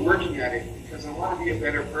I'm really working at it, because I want to be a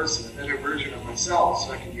better person, a better version of myself,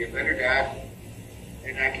 so I can be a better dad,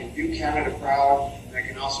 and I can do Canada proud, and I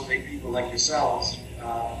can also make people like yourselves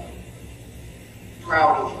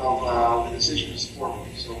proud of the decision to support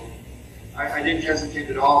me. So I didn't hesitate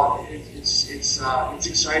at all. It's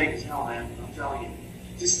exciting as hell, man. I'm telling you.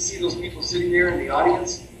 Just to see those people sitting there in the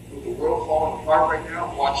audience with the world falling apart right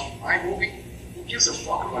now, watching my movie, who gives a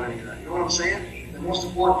fuck about any of that? You know what I'm saying? The most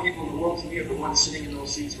important people in the world to me are the ones sitting in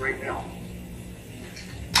those seats right now.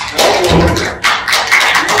 So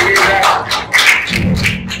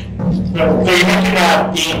you mentioned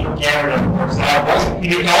being from Canada, of course. Can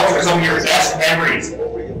you tell us some of your best memories?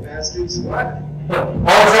 What?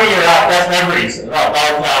 What are some of your best memories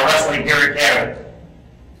about wrestling here in Canada?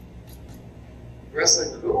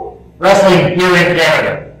 Wrestling who? Wrestling here in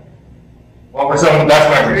Canada. What were some of the best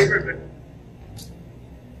memories?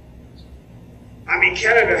 I mean,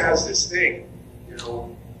 Canada has this thing, you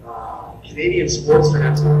know, Canadian sports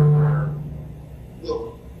fans are,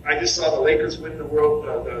 look, I just saw the Lakers win the World,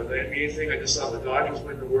 the NBA thing. I just saw the Dodgers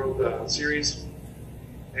win the World Series.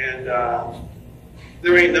 And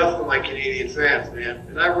there ain't nothing like Canadian fans, man.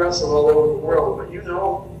 And I wrestle all over the world, but you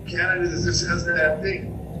know, Canada just has that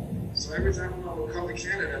thing. So every time I would come to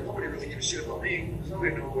Canada, nobody really gave a shit about me.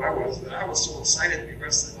 Nobody knew who I was. But I was so excited to be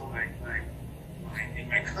wrestling on in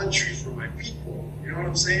my country for my people. You know what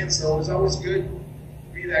I'm saying? So it was always good to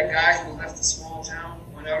be that guy who left a small town,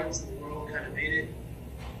 went out into the world, kind of made it,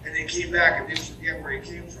 and then came back and didn't forget where he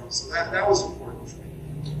came from. So that was important for me.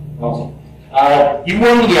 Awesome. You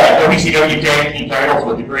won the WCW Tag Team titles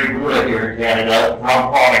with the Great Buddha here in Canada,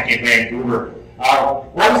 from Chronic in Vancouver.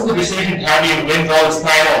 What was the decision? How do you win those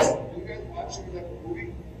titles? You guys watching that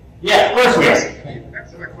movie? Yeah, of course we are.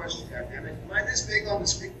 That's my question, goddammit. Am I this big on the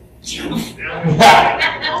screen? What?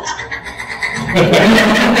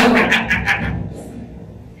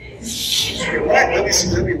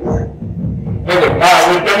 WCW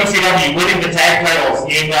with WCW winning the tag titles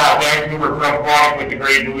in Vancouver from Chronic with the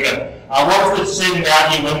Great Buddha. What was the decision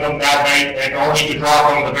that you win them that night and only to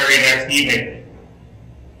drop them the very next evening?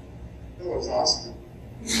 That was awesome.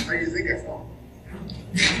 How do you think I felt?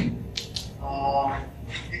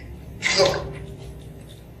 Look,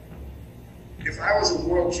 if I was a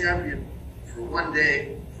world champion for one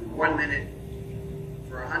day, for 1 minute,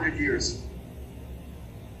 for 100 years,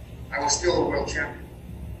 I was still a world champion.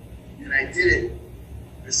 And I did it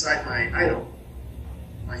beside my idol,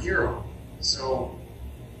 my hero. So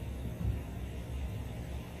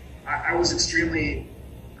I was extremely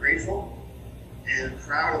grateful and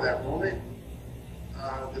proud of that moment.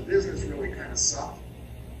 The business really kind of sucked,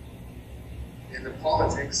 and the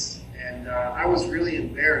politics, and I was really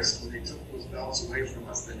embarrassed when they took those belts away from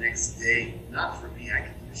us the next day. Not for me, I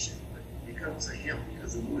can do shit, but because of him,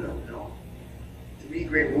 because of Muda, you know. To me,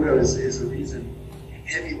 Great Muda is the reason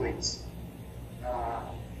heavyweights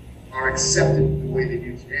are accepted the way they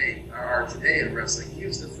do today, are today in wrestling. He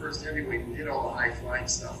was the first heavyweight who did all the high-flying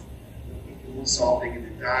stuff, the moonsaulting and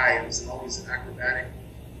the dives and all these acrobatic,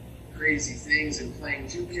 crazy things, and playing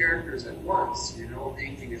two characters at once, you know,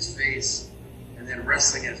 painting his face and then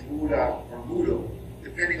wrestling as Muda or Mudo,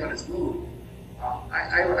 depending on his mood.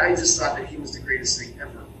 I just thought that he was the greatest thing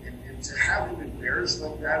ever. And to have him embarrassed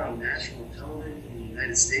like that on national television in the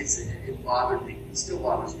United States, it bothered me. It still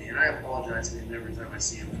bothers me, and I apologize to him every time I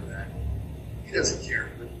see him for that. He doesn't care,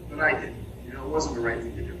 but I did. You know, it wasn't the right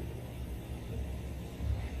thing to do.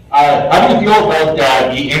 How do you feel about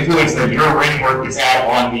the influence that your ring work has had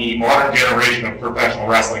on the modern generation of professional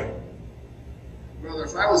wrestling? Brother,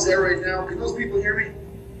 if I was there right now, can those people hear me?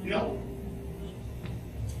 Yeah.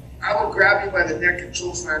 I would grab you by the neck and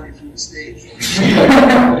chokeslam you through the stage.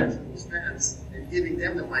 Those fans, and giving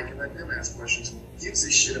them the mic and let them ask questions. Who gives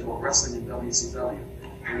a shit about wrestling in WCW?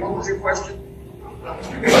 And what was your question? What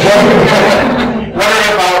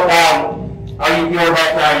about how you feel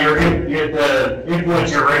about the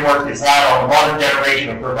influence your ring work has had on the modern generation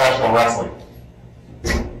of professional wrestling?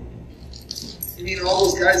 You mean all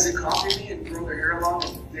those guys that copy me and grow their hair long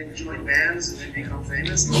and then join bands and then become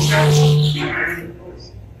famous? Those guys?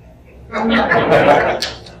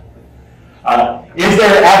 Is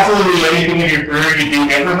there absolutely anything in your career you do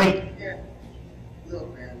differently? Yeah. Look,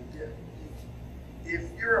 man, if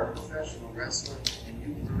you're a professional wrestler and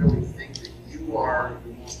you really think that you are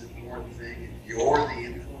the most important thing and you're the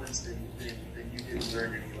influence, then you didn't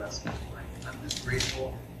learn any lessons in life. I'm just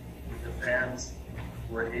grateful that the fans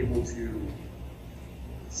were able to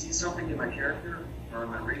see something in my character or in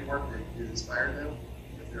my ring work that inspired them.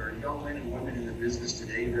 If there are young men and women in the business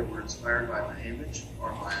today that were inspired by my image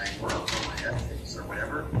or my work or my ethics or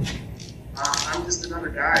whatever, I'm just another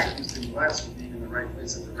guy who's been blessed with being in the right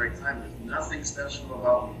place at the right time. There's nothing special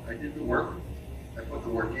about me. I did the work. I put the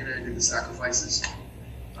work in. I did the sacrifices.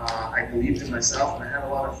 I believed in myself, and I had a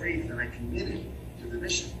lot of faith, and I committed to the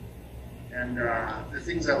mission. And the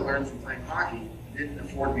things I learned from playing hockey didn't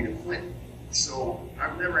afford me to quit. So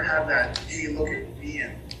I've never had that, hey, look at me,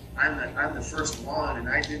 and I'm the first one, and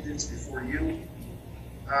I did this before you.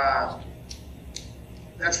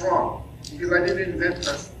 That's wrong, because I didn't invent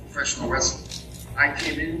professional wrestling. I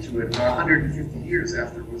came into it 150 years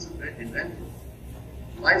after it was invented.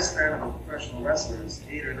 The lifespan of a professional wrestler is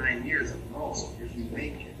 8 or 9 years at the most, if you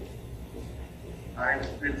make it.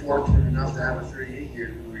 I've been fortunate enough to have a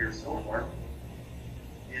 38-year career so far.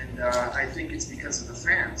 And I think it's because of the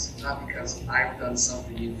fans, not because I've done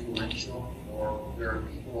something influential or there are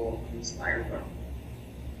people inspired by me.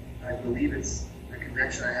 I believe it's the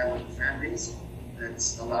connection I have with the fan base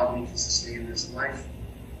that's allowed me to sustain this life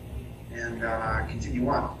and continue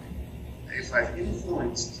on. If I've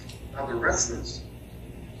influenced other wrestlers,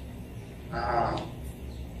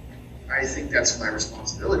 I think that's my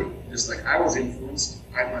responsibility. Just like I was influenced,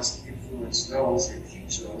 I must influence those and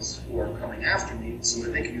teach those who are coming after me so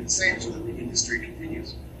that they can do the same, so that the industry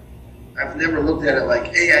continues. I've never looked at it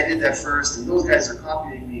like, hey, I did that first and those guys are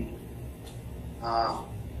copying me.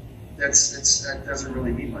 That doesn't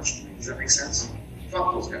really mean much to me. Does that make sense?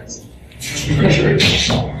 Fuck those guys.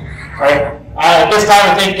 All right. At this time,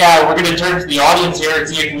 I think we're going to turn to the audience here and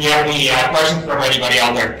see if we have any questions from anybody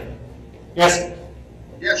out there. Yes?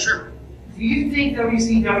 Yeah, sure. Do you think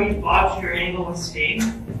WCW botched your angle with Sting?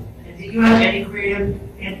 And did you have any creative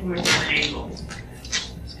influence on the angle?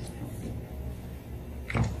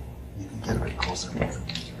 You can get a bit closer.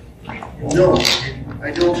 No,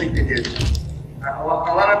 I don't think they did. A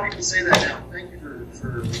lot of people say that now. Thank you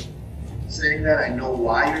for saying that. I know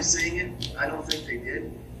why you're saying it. I don't think they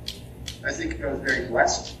did. I think I was very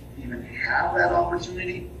blessed to even have that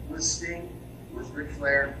opportunity with Sting, with Ric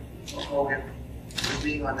Flair, with Hogan, with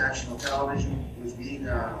being on national television, with being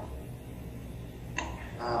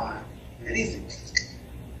anything.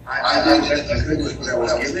 I did the good with what I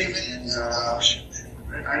was given,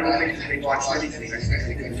 and I don't think that they watched anything. I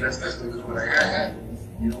think they did the best I could with what I had.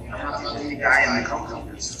 You know, I'm not the only guy in the company.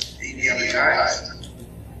 There's 80 other guys.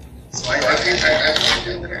 So I think I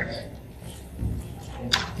did okay.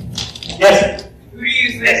 Yes? Who do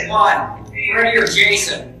you think won, Freddie or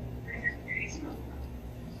Jason?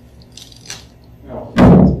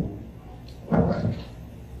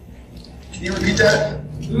 Can you repeat that?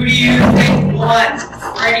 Who do you think won,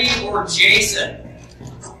 Freddie or Jason?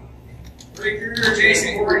 Freddie Krueger or Jason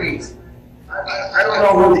Voorhees? I don't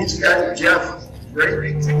know who these guys are, Jeff.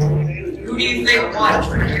 Great. Who do you think won,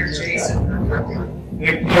 Freddie or Jason?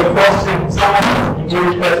 Your question, someone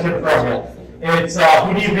your question from it. It's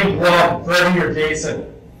who do you think won, Freddie or Jason?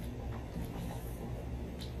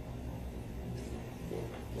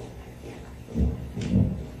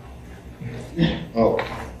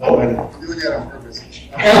 I'm doing that on purpose.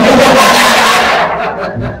 I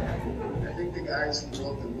think the guys who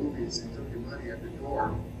wrote the movies and took your money at the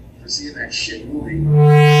door for seeing that shit movie.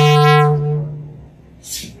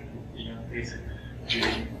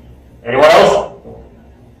 Anyone else?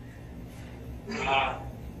 I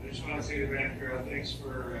just want to say to Vampiro, thanks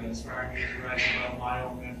for inspiring me to write about my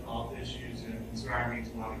own mental health issues and inspiring me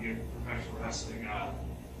to want to give professional wrestling a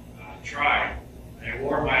try. I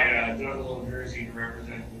wore my Juggalo jersey to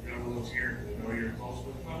represent the Juggalos here because I know you're close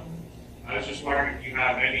with them. I was just wondering if you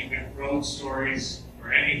have any road stories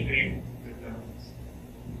or anything with them.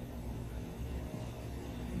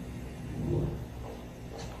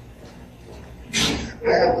 I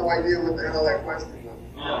have no idea what the hell that question was.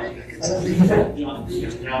 So basically,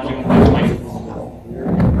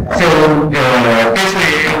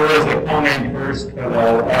 it was a comment first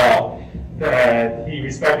about that he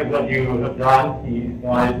respected what you have done. He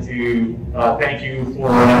wanted to thank you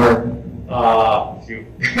for I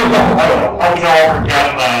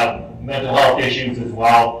forget mental health issues as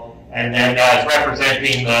well. And then as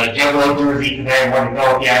representing the Juggalo jersey today, I wanted to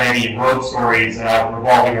know if you had any road stories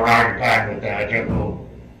revolving around your time with the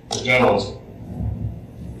Juggalos.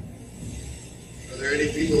 Are there any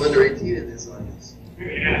people under 18 in this audience?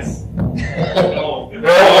 Yes.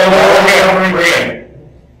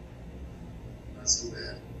 That's too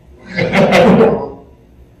bad.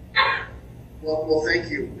 Well,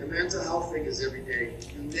 thank you. The mental health thing is every day.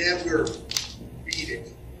 You never beat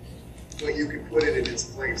it, but you can put it in its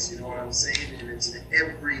place. You know what I'm saying? And it's an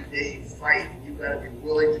everyday fight. You got to be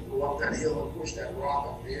willing to go up that hill and push that rock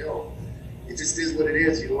up the hill. It just is what it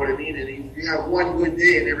is. You know what I mean? And if you have one good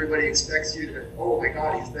day and everybody expects you to, oh my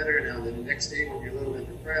God, he's better now. Then the next day when you're a little bit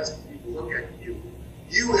depressed, people look at you.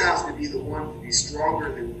 You have to be the one to be stronger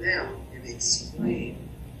than them and explain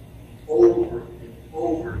over and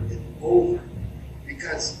over and over.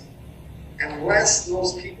 Because unless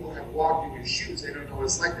those people have walked in your shoes, they don't know what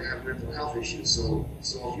it's like to have mental health issues. So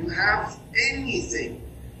if you have anything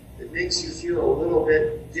that makes you feel a little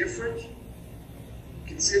bit different,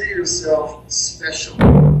 consider yourself special,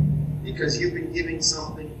 because you've been giving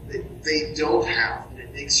something that they don't have, and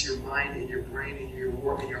it makes your mind and your brain and your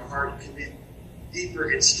work and your heart commit deeper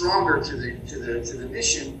and stronger to the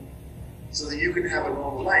mission, so that you can have a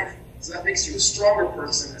normal life. So that makes you a stronger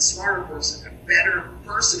person, a smarter person, a better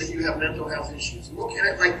person if you have mental health issues. Look at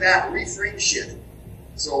it like that. Reframe shit.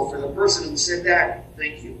 So for the person who said that,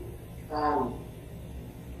 thank you. What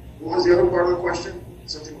was the other part of the question?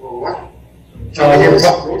 Something about what?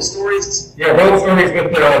 Road stories? Yeah, road stories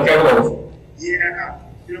with Juggalos. Yeah,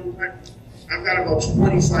 you know what? I've got about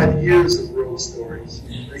 25 years of road stories.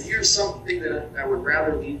 Now here's something that I would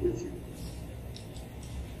rather leave with you.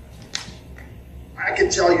 I can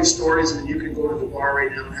tell you stories, and you can go to the bar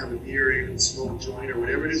right now and have a beer and smoke a joint or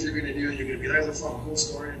whatever it is you're going to do, and you're going to be like, that's a fucking cool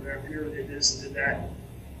story, and Vampiro did this and did that.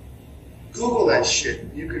 Google that shit.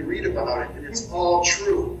 You can read about it, and it's all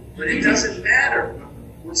true. But it doesn't matter.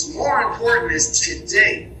 What's more important is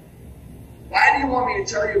today. Why do you want me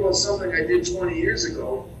to tell you about something I did 20 years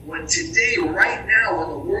ago when today, right now, when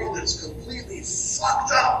the world is completely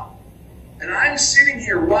fucked up, and I'm sitting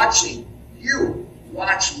here watching you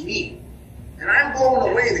watch me, and I'm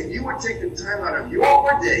blown away that you would take the time out of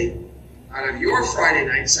your day, out of your Friday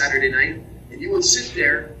night, Saturday night, and you would sit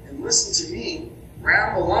there and listen to me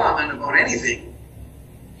ramble on about anything.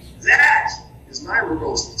 That is my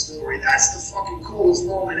roast story. That's the fucking coolest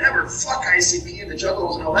moment ever. Fuck ICP and the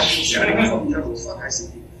Juggalos and all that shit. Fuck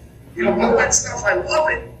ICP. You know, all that stuff, I love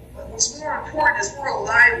it. But what's more important is we're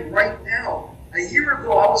alive right now. A year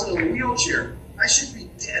ago, I was in a wheelchair. I should be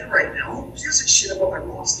dead right now. Who gives a shit about my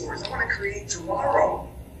road stories? I want to create tomorrow.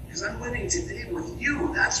 Because I'm living today with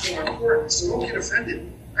you. That's more important. So don't get offended.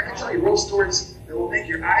 I can tell you road stories that will make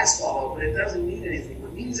your eyes fall out, but it doesn't mean anything.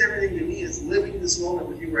 What means everything to me is living this moment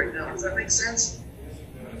with you right now. Does that make sense?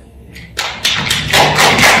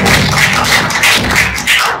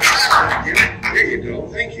 There you go.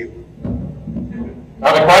 Thank you.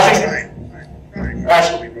 Other questions?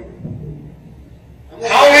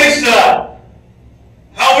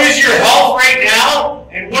 How is your health right now,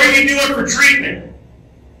 and what are you doing for treatment?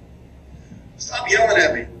 Stop yelling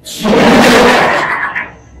at me.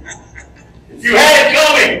 You had it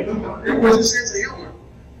coming. It was a sense of humor.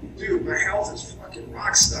 Dude, my health is fucking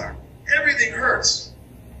rock star. Everything hurts.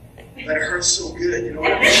 But it hurts so good, you know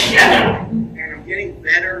what I mean? And I'm getting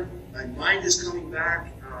better. My mind is coming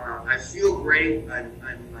back. I feel great. My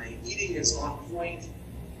eating is on point.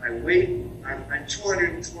 My weight, I'm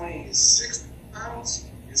 226 pounds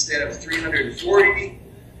instead of 340.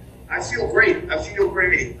 I feel great. I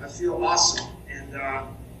feel awesome. And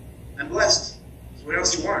I'm blessed. So what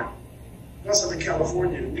else do you want? Plus, I'm in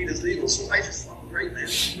California and weed is legal, so life is fucking great, man.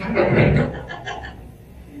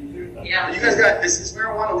 Yeah. You guys got, is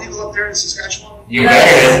marijuana legal up there in Saskatchewan?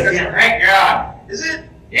 Yes. Thank God. Is it?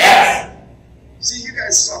 Yes. See, you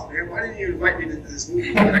guys suck, man. Why didn't you invite me to this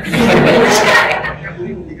movie? I can't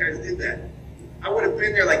believe you guys did that. I would have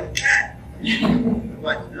been there like, cat.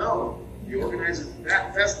 But no, the organizers of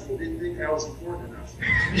that festival didn't think that was important enough.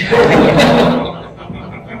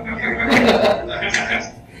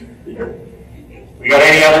 We got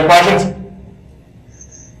any other questions?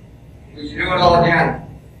 Would you do it all again?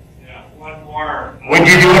 Yeah, one more. Would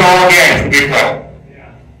you do it all again? It's a good question.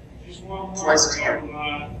 Yeah, just one more. Twice as hard.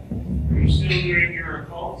 Are you still doing your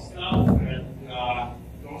occult stuff and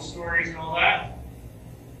ghost stories and all that?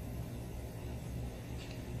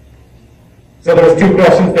 So there was two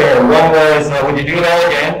questions there. One was, would you do it all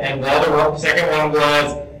again? And the other one, second one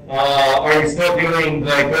was, are you still doing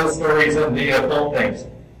the ghost stories and the occult things?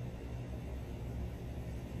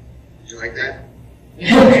 Did you like that?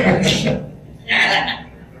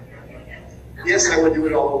 Yes, I would do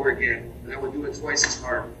it all over again. And I would do it twice as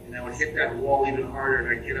hard. And I would hit that wall even harder, and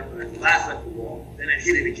I'd get up and I'd laugh at the wall. Then I'd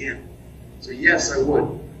hit it again. So yes, I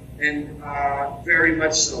would. And very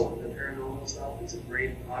much so. The paranormal stuff is a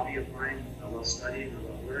great hobby of mine. I love studying, I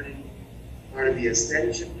love learning. Part of the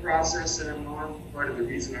ascension process that I'm on, part of the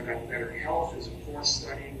reason I got better health is, of course,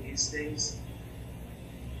 studying these things.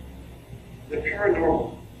 The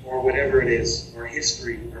paranormal, or whatever it is, or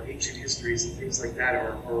history, or ancient histories and things like that,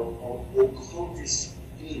 are occultist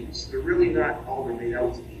themes. They're really not all they're made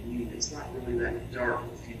out to be. mean. It's not really that dark.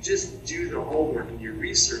 If you just do the homework and your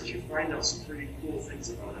research, you find out some pretty cool things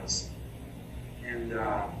about us. And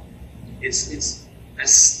it's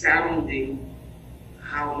astounding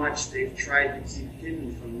how much they've tried to keep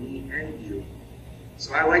hidden from me and you.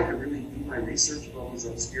 So I like to really do my research about these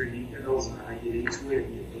obscure details, and I get into it.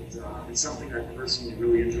 It's something I personally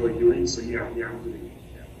really enjoy doing. So yeah, I'm doing it.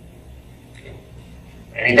 Yeah.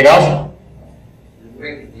 Anything else?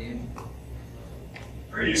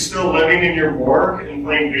 Are you still living in your morgue and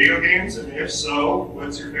playing video games? And if so,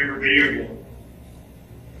 what's your favorite video game?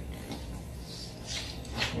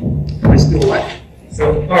 Am I still what?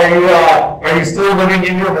 So are you still living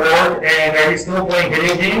in your morgue and are you still playing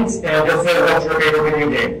video games? And what's your favorite video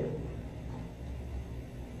game?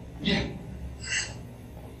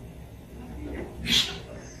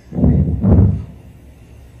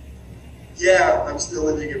 Yeah, I'm still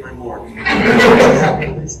living in my morgue.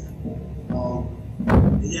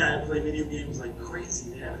 Yeah, I play video games like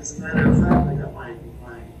crazy, man. As a matter of fact, I got my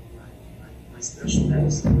special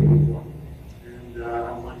medicine waiting for me. And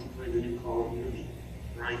I'm going to play the new Call of Duty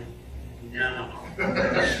right now.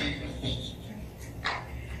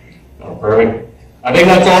 Oh, perfect. I think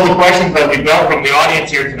that's all the questions that we've got from the audience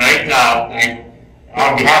here tonight.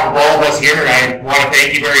 On behalf of all of us here, I want to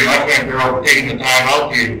thank you very much, Vampiro, for taking the time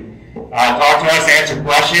out to talk to us, answer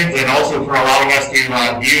questions, and also for allowing us to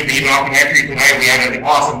view the documentary tonight. We had an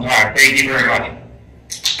awesome time. Thank you very much.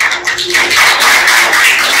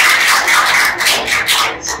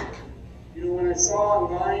 You know, when I saw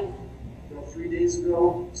online about 3 days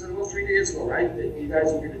ago, right, that you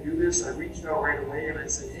guys were going to do this, I reached out right away and I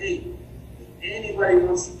said, hey, if anybody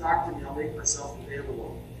wants to talk to me, I'll make myself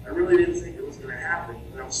available. I really didn't think it was going to happen,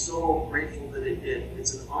 but I'm so grateful that it did.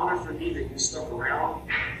 It's an honor for me that you stuck around.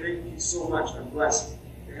 Thank you so much. I'm blessed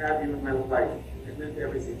to have you in my life. It meant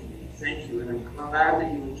everything to me. Thank you, and I'm glad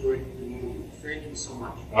that you enjoyed the movie. Thank you so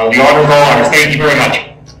much. The honor is all ours. Thank you very much.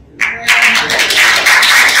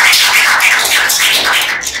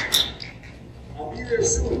 I'll be there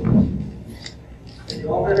soon. And you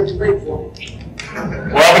all better be wait for me.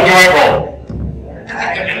 We'll have a joint roll.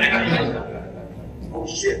 Oh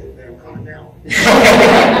shit, they're coming down.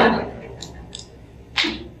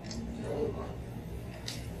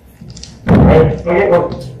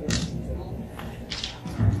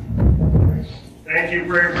 Thank you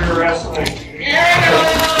for your wrestling.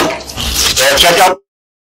 Check out.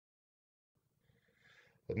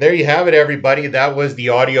 And there you have it, everybody. That was the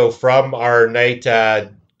audio from our night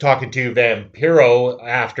talking to Vampiro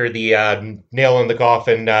after the Nail in the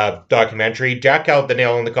Coffin documentary. Check out the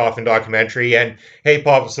Nail in the Coffin documentary. And hey,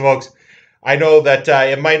 Papa Smokes, I know that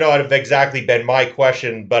it might not have exactly been my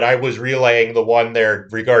question, but I was relaying the one there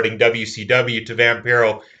regarding WCW to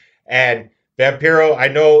Vampiro. And Vampiro, I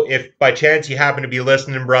know if by chance you happen to be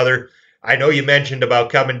listening, brother, I know you mentioned about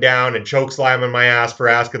coming down and choke slamming my ass for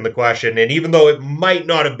asking the question. And even though it might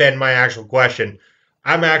not have been my actual question,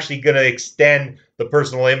 I'm actually going to extend the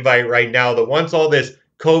personal invite right now that once all this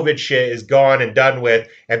COVID shit is gone and done with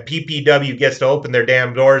and PPW gets to open their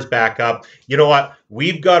damn doors back up, you know what?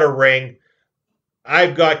 We've got a ring.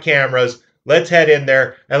 I've got cameras. let's head in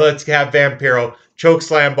there and let's have Vampiro choke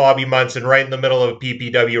slam Bobby Munson right in the middle of a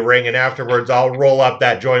PPW ring, and afterwards I'll roll up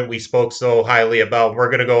that joint we spoke so highly about. We're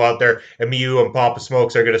going to go out there, and me, you, and Papa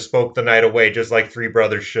Smokes are going to smoke the night away just like three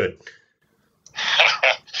brothers should.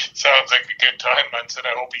 Sounds like a good time, Munson.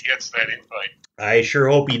 I hope he gets that invite. I sure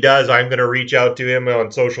hope he does. I'm going to reach out to him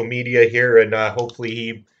on social media here, and hopefully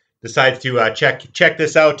he decides to check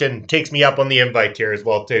this out and takes me up on the invite here as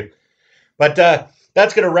well, too. But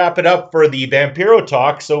that's going to wrap it up for the Vampiro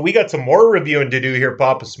talk. So we got some more reviewing to do here,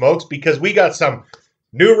 Papa Smokes, because we got some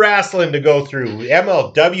new wrestling to go through.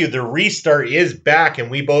 MLW, the restart is back, and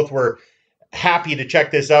we both were happy to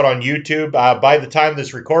check this out on YouTube. By the time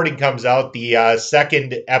this recording comes out, the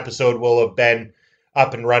second episode will have been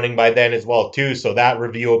up and running by then as well, too. So that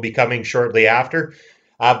review will be coming shortly after.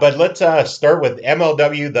 But let's start with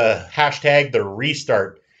MLW, the hashtag, the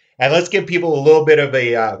restart. And let's give people a little bit of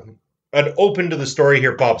an open to the story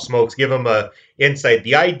here, Pop Smokes. Give them a insight.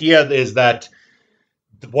 The idea is that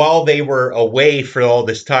while they were away for all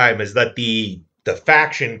this time, is that the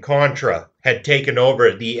faction Contra had taken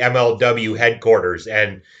over the MLW headquarters,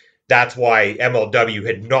 and that's why MLW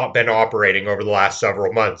had not been operating over the last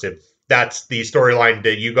several months. If that's the storyline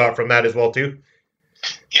that you got from that as well, too?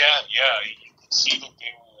 Yeah. You can see that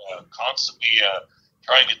they were constantly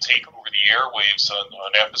trying to take over the airwaves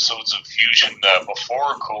on episodes of Fusion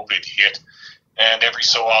before COVID hit, and every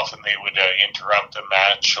so often they would interrupt a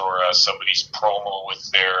match or somebody's promo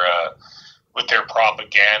with their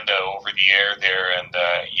propaganda over the air there, and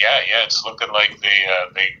it's looking like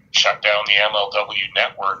they shut down the MLW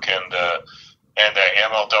network, and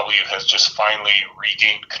MLW has just finally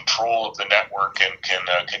regained control of the network and can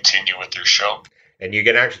continue with their show. And you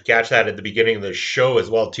can actually catch that at the beginning of the show as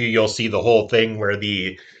well, too. You'll see the whole thing where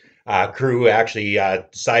the crew actually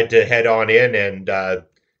decide to head on in and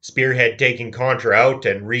spearhead taking Contra out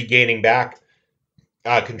and regaining back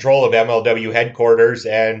control of MLW headquarters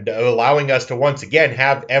and allowing us to once again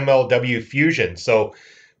have MLW Fusion. So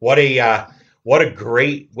what a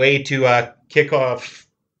great way to kick off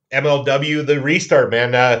MLW, the restart,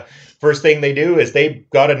 man. First thing they do is they've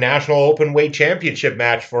got a national open weight championship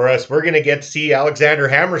match for us. We're going to get to see Alexander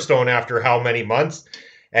Hammerstone after how many months,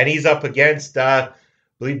 and he's up against, I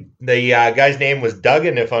believe the guy's name was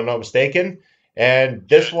Duggan, if I'm not mistaken. And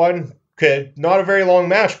this one not a very long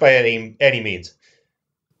match by any means.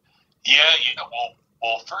 Yeah.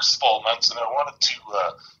 Well, first of all, Munson, I wanted to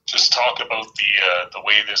just talk about the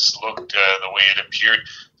way this looked, the way it appeared.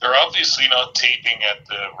 They're obviously not taping at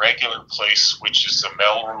the regular place, which is the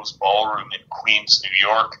Melrose Ballroom in Queens, New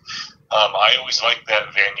York. I always like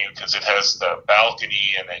that venue because it has the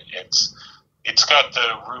balcony and it's got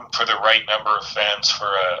the room for the right number of fans for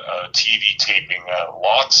a TV taping.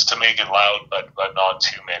 Lots to make it loud, but not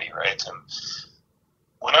too many, right? And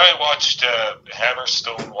when I watched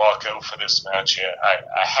Hammerstone walk out for this match,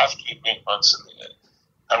 I have to admit, Munson,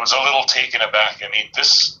 I was a little taken aback. I mean,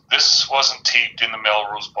 this wasn't taped in the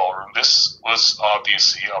Melrose Ballroom. This was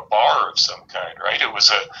obviously a bar of some kind, right? It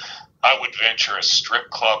was I would venture, a strip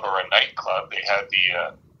club or a nightclub. They had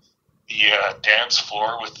the dance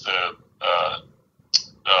floor with the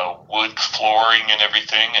wood flooring and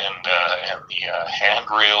everything, and the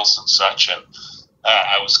handrails and such. And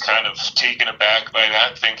I was kind of taken aback by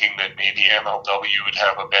that, thinking that maybe MLW would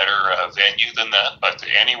have a better venue than that. But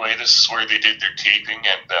anyway, this is where they did their taping,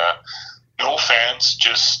 and no fans,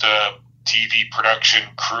 just TV production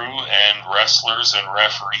crew and wrestlers and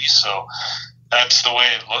referees. So that's the way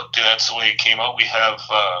it looked. That's the way it came out. We have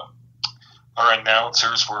our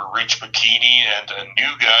announcers were Rich Bikini and a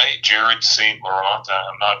new guy, Jared St. Laurent.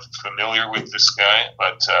 I'm not familiar with this guy,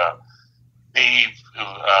 but they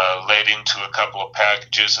led into a couple of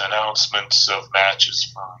packages, announcements of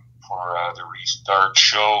matches for the restart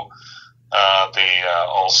show. They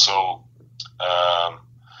also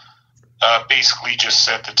basically just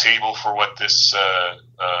set the table for what this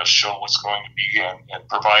show was going to be, and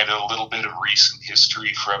provided a little bit of recent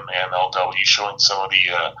history from MLW, showing some of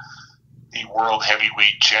the World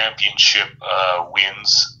Heavyweight Championship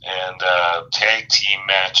wins and tag team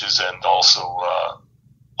matches, and also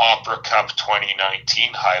Opera Cup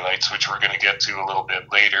 2019 highlights, which we're going to get to a little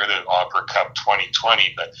bit later, the Opera Cup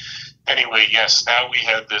 2020. But anyway, yes, now we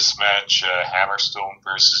had this match, Hammerstone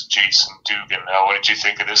versus Jason Dugan. Now, what did you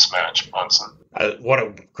think of this match, Munson? What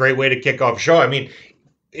a great way to kick off a show. I mean,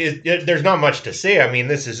 there's not much to say. I mean,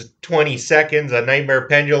 this is 20 seconds, a nightmare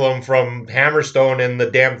pendulum from Hammerstone, and the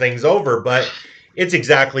damn thing's over. But it's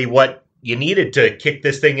exactly what you needed to kick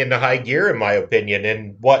this thing into high gear, in my opinion,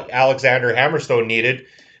 and what Alexander Hammerstone needed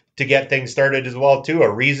to get things started as well, too.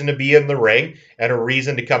 A reason to be in the ring and a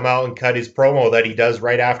reason to come out and cut his promo that he does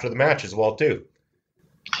right after the match as well, too.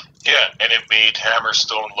 Yeah, and it made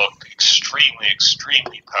Hammerstone look extremely,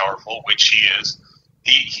 extremely powerful, which he is.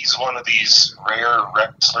 He's one of these rare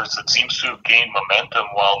wrestlers that seems to have gained momentum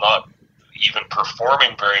while not even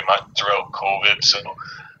performing very much throughout COVID. So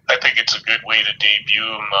I think it's a good way to debut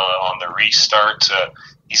him on the restart.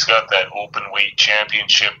 He's got that open weight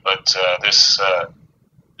championship, but this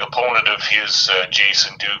opponent of his,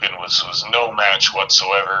 Jason Dugan, was no match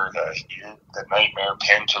whatsoever. He hit the Nightmare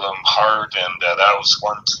Pendulum hard, and that was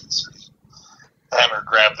one piece. Hammer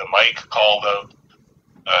grabbed the mic, called out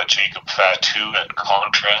Jacob Fatu and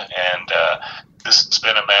Contra, and this has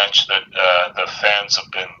been a match that the fans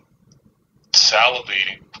have been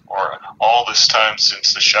salivating for all this time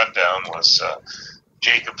since the shutdown. Was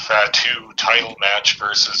Jacob Fatu title match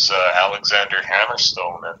versus Alexander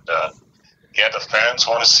Hammerstone, and yeah, the fans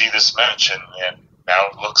want to see this match, and now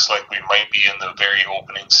it looks like we might be in the very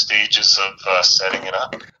opening stages of setting it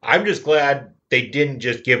up. I'm just glad they didn't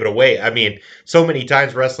just give it away. I mean, so many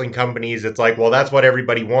times wrestling companies, it's like, well, that's what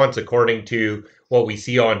everybody wants according to what we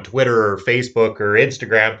see on Twitter or Facebook or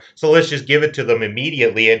Instagram. So let's just give it to them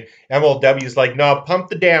immediately. And MLW's like, no, pump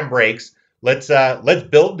the damn brakes. Let's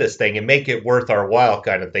build this thing and make it worth our while,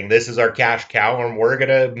 kind of thing. This is our cash cow, and we're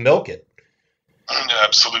gonna milk it.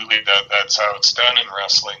 Absolutely, that's how it's done in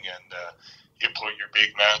wrestling, and you put your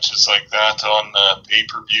big matches like that on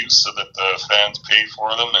pay-per-view so that the fans pay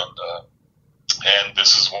for them, and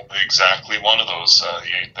this is exactly one of those.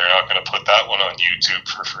 They're not going to put that one on YouTube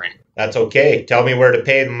for free. That's okay. Tell me where to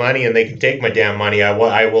pay the money, and they can take my damn money.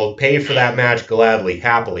 I will pay for that match gladly,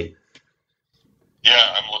 happily.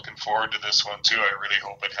 Yeah, I'm looking forward to this one too. I really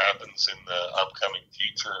hope it happens in the upcoming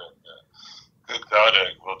future. And, good God,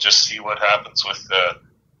 we'll just see what happens with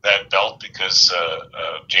that belt, because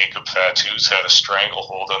Jacob Fatu's had a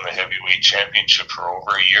stranglehold on the heavyweight championship for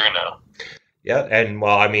over a year now. Yeah, and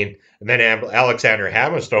well, I mean, and then Alexander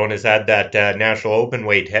Hammerstone has had that National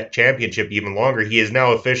Openweight Championship even longer. He is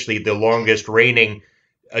now officially the longest reigning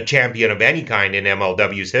champion of any kind in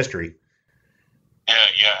MLW's history. Yeah,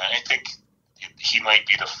 I think he might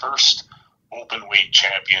be the first openweight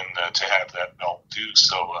champion to have that belt too.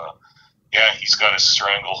 So, yeah, he's got a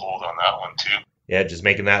stranglehold on that one too. Yeah, just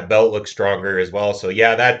making that belt look stronger as well. So,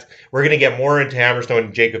 yeah, we're going to get more into Hammerstone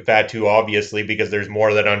and Jacob Fatu, obviously, because there's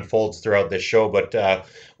more that unfolds throughout this show. But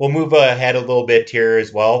we'll move ahead a little bit here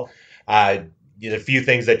as well. A few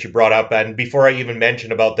things that you brought up. And before I even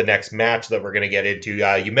mention about the next match that we're going to get into,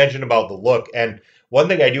 you mentioned about the look. And one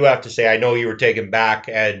thing I do have to say, I know you were taken back,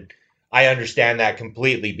 and I understand that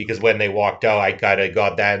completely, because when they walked out, I kind of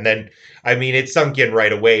got that. And then, I mean, it sunk in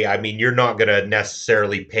right away. I mean, you're not going to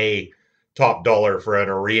necessarily pay top dollar for an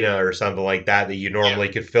arena or something like that you normally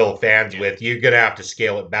could fill fans with. You're going to have to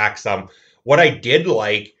scale it back some. What I did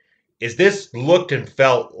like is this looked and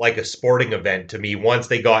felt like a sporting event to me once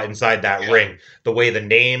they got inside that ring. The way the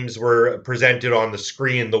names were presented on the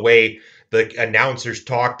screen, the way the announcers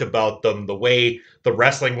talked about them, the way the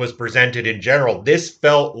wrestling was presented in general. This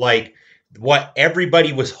felt like what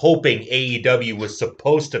everybody was hoping AEW was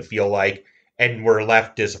supposed to feel like, and were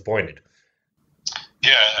left disappointed.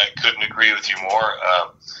 Yeah, I couldn't agree with you more. I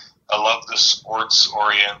love the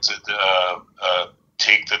sports-oriented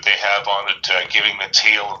take that they have on it, giving the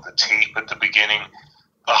tale of the tape at the beginning,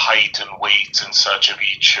 the height and weight and such of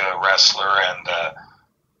each wrestler, and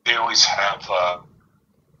they always have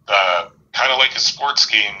kind of like a sports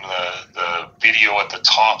game, the video at the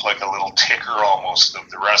top, like a little ticker almost of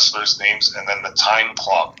the wrestlers' names, and then the time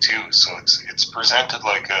clock too. So it's presented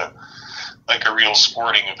like a real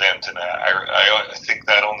sporting event, and I think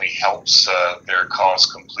that only helps their cause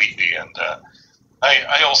completely. And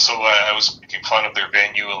I also I was making fun of their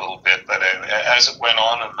venue a little bit, but as it went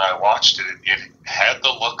on and I watched it, it had the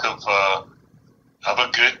look of a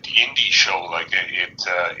good indie show. Like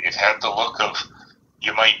it had the look of,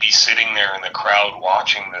 you might be sitting there in the crowd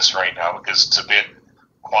watching this right now, because it's a bit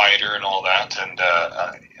quieter and all that, and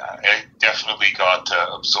I definitely got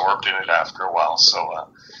absorbed in it after a while. So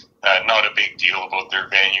not a big deal about their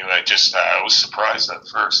venue. I was surprised at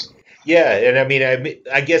first. Yeah, and I mean,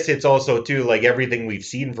 I guess it's also too, like, everything we've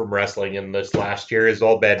seen from wrestling in this last year has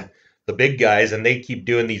all been the big guys, and they keep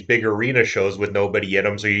doing these big arena shows with nobody in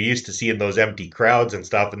them, so you're used to seeing those empty crowds and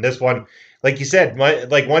stuff. And this one, like you said,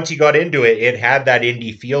 like once you got into it, it had that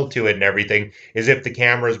indie feel to it and everything, as if the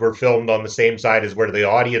cameras were filmed on the same side as where the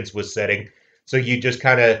audience was sitting. So you just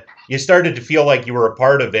you started to feel like you were a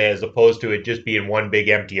part of it, as opposed to it just being one big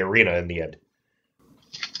empty arena in the end.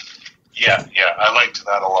 Yeah, I liked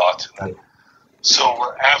that a lot.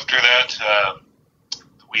 So after that,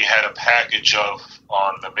 we had a package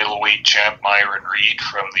on the middleweight champ Myron Reed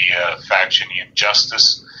from the faction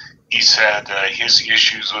Injustice. He's had his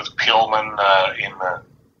issues with Pillman in the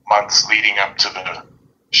months leading up to the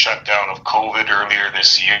shutdown of COVID earlier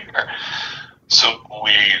this year. So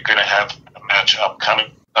we're going to have a match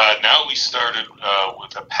upcoming. Now we started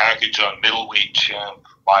with a package on middleweight champ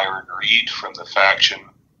Myron Reed from the faction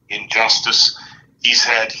Injustice. He's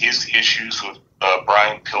had his issues with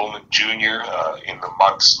Brian Pillman Jr. In the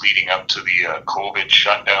months leading up to the COVID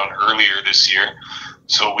shutdown earlier this year.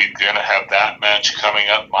 So we're going to have that match coming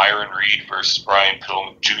up, Myron Reed versus Brian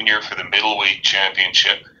Pillman Jr. for the middleweight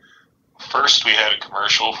championship. First, we had a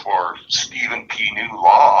commercial for Stephen P. New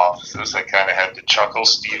Law Offices. I kind of had to chuckle.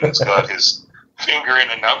 Stephen's got his finger in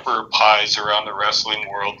a number of pies around the wrestling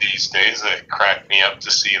world these days. It cracked me up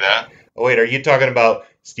to see that. Oh, wait, are you talking about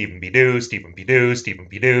Stephen P. New, Stephen P. New, Stephen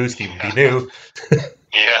P. New, Stephen P. New?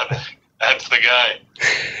 Yeah, that's the guy.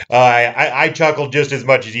 I chuckled just as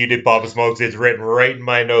much as you did, Papa Smokes. It's written right in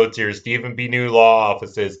my notes here. Stephen P. New Law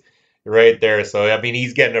Offices. Right there. So, I mean,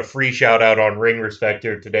 he's getting a free shout out on Ring Respect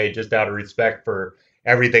here today, just out of respect for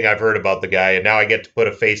everything I've heard about the guy. And now I get to put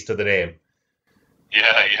a face to the name.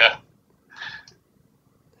 Yeah.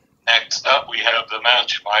 Next up, we have the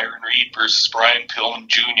match, Myron Reed versus Brian Pillman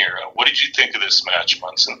Jr. What did you think of this match,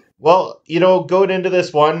 Munson? Well, going into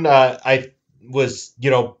this one, I was,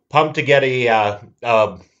 pumped to get a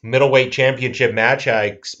middleweight championship match. I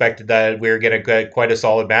expected that we were going to get quite a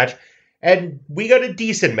solid match. And we got a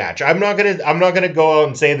decent match. I'm not gonna go out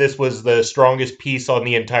and say this was the strongest piece on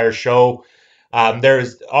the entire show.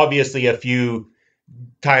 There's obviously a few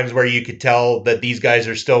times where you could tell that these guys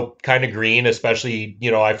are still kind of green, especially,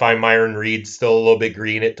 I find Myron Reed still a little bit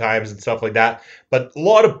green at times and stuff like that. But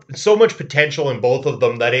so much potential in both of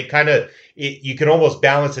them that you can almost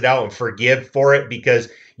balance it out and forgive for it because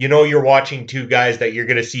you're watching two guys that you're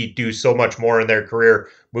gonna see do so much more in their career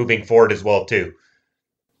moving forward as well too.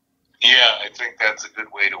 Yeah, I think that's a good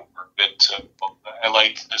way to work it. I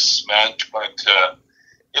liked this match, but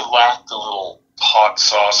it lacked a little hot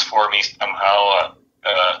sauce for me somehow.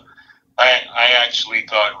 I actually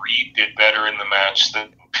thought Reed did better in the match than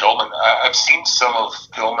Pillman. I've seen some of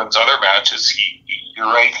Pillman's other matches. You're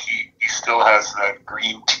right, he still has that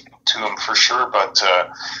green to him for sure, but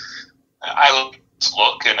I like his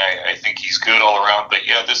look, and I think he's good all around. But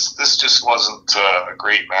yeah, this just wasn't a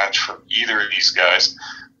great match for either of these guys.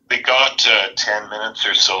 They got 10 minutes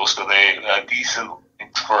or so they decent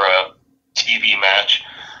for a TV match.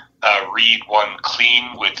 Reed won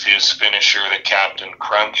clean with his finisher, the Captain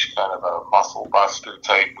Crunch, kind of a muscle buster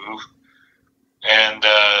type move. And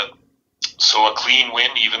so a clean win,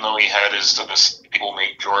 even though he had his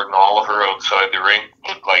stablemate Jordan Oliver outside the ring.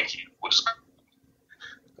 Looked like he was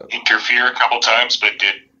interfere a couple times, but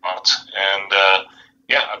did not. And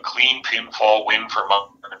a clean pinfall win for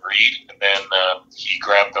Myron Reed, and then he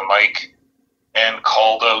grabbed the mic and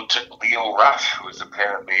called out Leo Rush, who was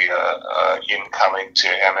apparently incoming to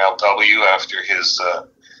MLW after his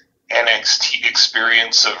NXT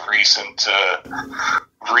experience of recent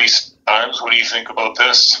times. What do you think about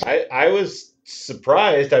this? I was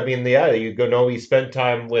surprised. I mean, he spent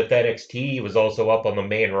time with NXT. He was also up on the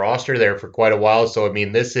main roster there for quite a while. So, I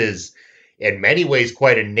mean, this is in many ways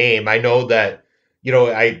quite a name. I know that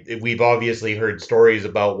we've obviously heard stories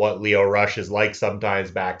about what Leo Rush is like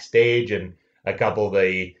sometimes backstage and a couple of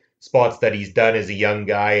the spots that he's done as a young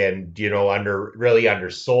guy and, really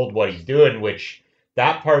undersold what he's doing, which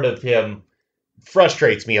that part of him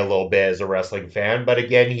frustrates me a little bit as a wrestling fan. But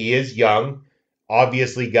again, he is young.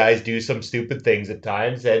 Obviously, guys do some stupid things at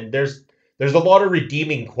times, and there's a lot of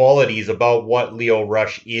redeeming qualities about what Leo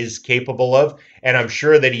Rush is capable of. And I'm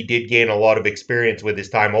sure that he did gain a lot of experience with his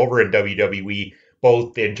time over in WWE,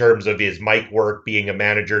 both in terms of his mic work, being a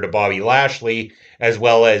manager to Bobby Lashley, as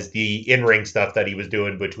well as the in-ring stuff that he was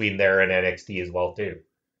doing between there and NXT as well, too.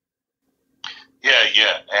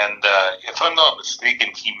 Yeah. And if I'm not mistaken,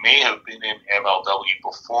 he may have been in MLW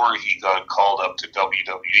before he got called up to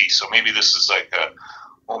WWE. So maybe this is like a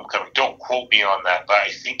homecoming. Don't quote me on that, but I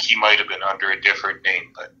think he might have been under a different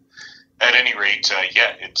name. But at any rate,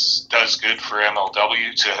 it does good for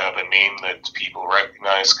MLW to have a name that people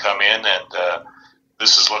recognize come in, and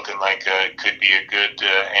this is looking like it could be a good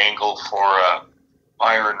angle for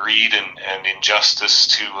Myron Reed and Injustice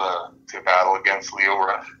to battle against Leo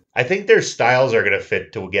Rush. I think their styles are going to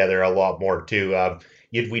fit together a lot more, too.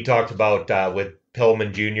 We talked about with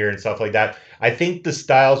Pillman Jr. and stuff like that. I think the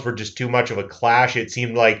styles were just too much of a clash. It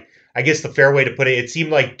seemed like, I guess the fair way to put it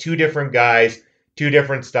seemed like two different guys, two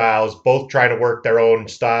different styles, both trying to work their own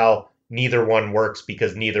style. Neither one works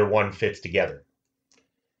because neither one fits together.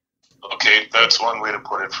 Okay, that's one way to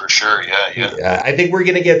put it for sure. Yeah. I think we're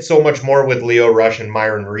going to get so much more with Leo Rush and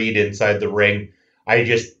Myron Reed inside the ring.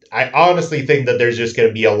 I honestly think that there's just going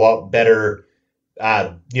to be a lot better,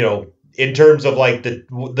 in terms of like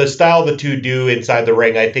the style the two do inside the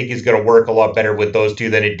ring. I think is going to work a lot better with those two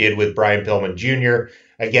than it did with Brian Pillman Jr.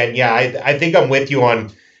 Again, yeah, I think I'm with you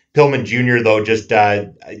on Pillman Jr. though. Just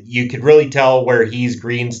you could really tell where he's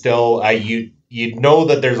green still. You know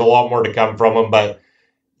that there's a lot more to come from him, but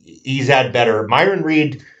he's had better. Myron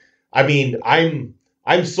Reed, I mean,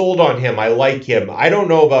 I'm sold on him. I like him. I don't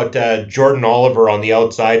know about Jordan Oliver on the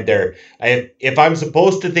outside there. If I'm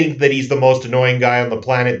supposed to think that he's the most annoying guy on the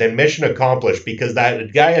planet, then mission accomplished, because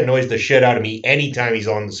that guy annoys the shit out of me anytime he's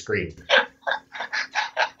on the screen.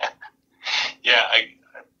 Yeah,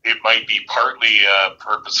 it might be partly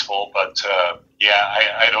purposeful, but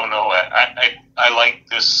I don't know. I like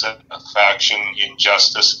this faction,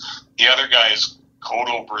 Injustice. The other guy is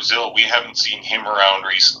Cotto Brazil. We haven't seen him around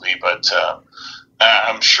recently, but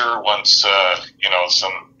I'm sure once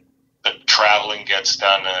some the traveling gets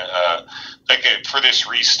done, for this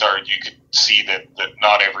restart, you could see that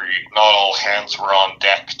not all hands were on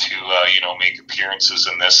deck to make appearances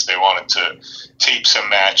in this. They wanted to tape some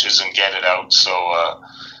matches and get it out. So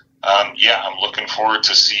I'm looking forward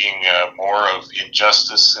to seeing more of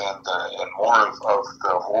Injustice and more of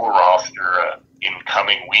the whole roster in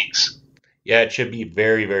coming weeks. Yeah, it should be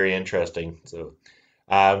very, very interesting. So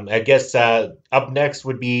I guess up next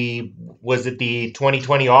would be, was it the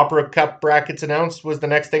 2020 Opera Cup brackets announced was the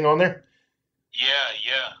next thing on there? Yeah.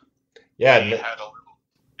 They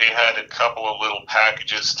had a couple of little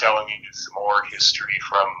packages telling you some more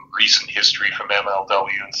recent history from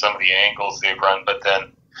MLW and some of the angles they've run, but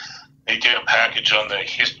then they did a package on the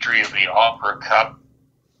history of the Opera Cup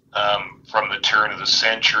from the turn of the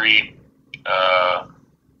century.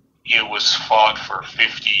 It was fought for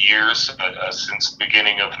 50 years, since the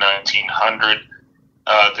beginning of 1900.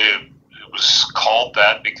 It was called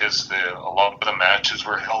that because a lot of the matches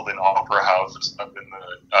were held in opera houses up in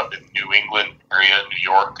New England area, New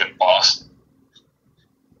York and Boston.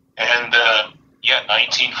 And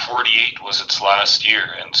 1948 was its last year,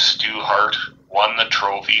 and Stu Hart won the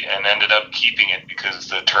trophy and ended up keeping it because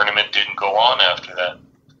the tournament didn't go on after that.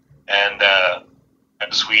 And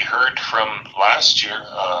as we heard from last year,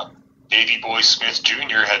 Davey Boy Smith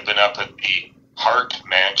Jr. had been up at the Hart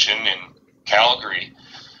Mansion in Calgary,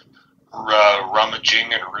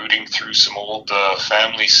 rummaging and rooting through some old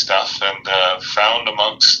family stuff, and found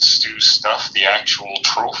amongst Stu's stuff the actual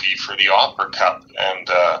trophy for the Opera Cup, and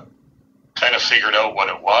kind of figured out what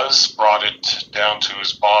it was, brought it down to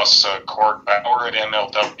his boss, Cord Bauer at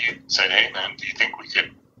MLW, said, "Hey man, do you think we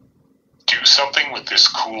could do something with this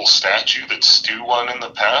cool statue that Stu won in the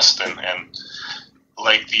past?" And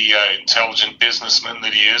like the intelligent businessman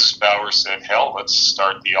that he is, Bauer said, "Hell, let's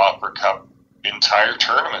start the Opera Cup entire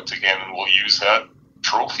tournament again, and we'll use that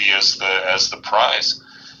trophy as the prize."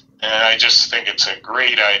 And I just think it's a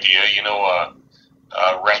great idea.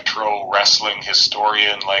 A retro wrestling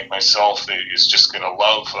historian like myself is just going to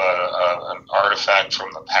love an artifact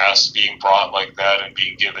from the past being brought like that and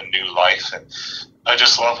being given new life. And I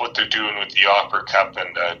just love what they're doing with the Opera Cup,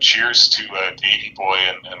 and cheers to Davey Boy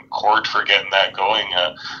and Cord for getting that going.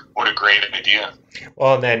 What a great idea.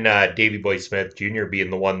 Well, and then Davey Boy Smith Jr. being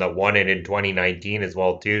the one that won it in 2019 as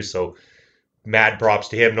well, too. So mad props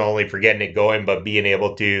to him, not only for getting it going, but being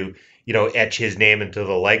able to, etch his name into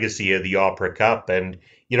the legacy of the Opera Cup. And,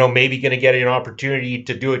 maybe going to get an opportunity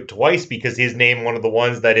to do it twice because his name, one of the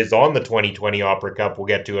ones that is on the 2020 Opera Cup, we'll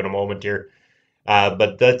get to in a moment here.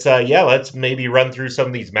 But that's, let's maybe run through some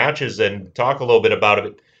of these matches and talk a little bit about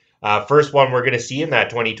it. First one we're going to see in that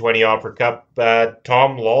 2020 Opera Cup,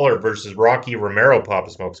 Tom Lawler versus Rocky Romero, Papa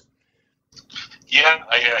Smokes. Yeah,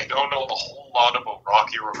 I don't know a whole lot about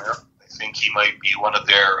Rocky Romero. I think he might be one of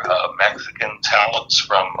their Mexican talents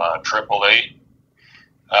from AAA.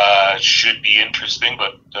 Should be interesting,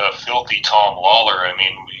 but filthy Tom Lawler, I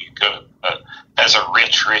mean, has a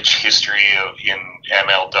rich history in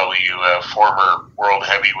MLW, former world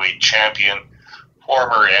heavyweight champion,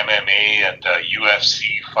 former MMA and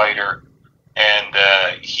UFC fighter, and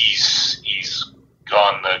he's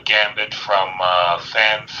gone the gambit from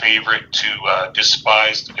fan favorite to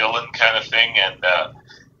despised villain kind of thing, and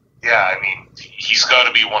he's got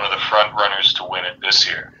to be one of the front runners to win it this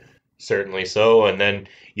year. Certainly so. And then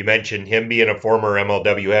you mentioned him being a former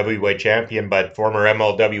MLW heavyweight champion, but former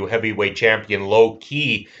MLW heavyweight champion Low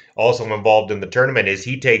Key also involved in the tournament as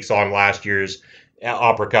he takes on last year's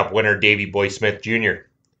Opera Cup winner Davey Boy Smith Jr.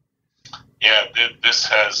 Yeah, this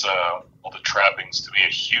has all the trappings to be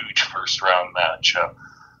a huge first round match.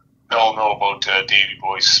 all know about Davey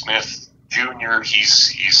Boy Smith Jr.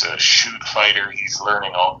 He's a shoot fighter. He's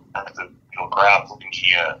learning all kinds of grappling.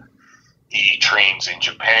 He trains in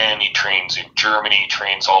Japan. He trains in Germany. He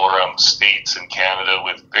trains all around the States and Canada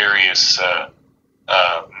with various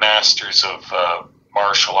masters of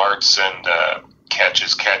martial arts and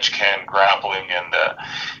catch-can grappling. And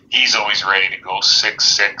he's always ready to go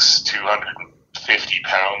 6'6", 250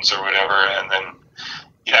 pounds or whatever. And then,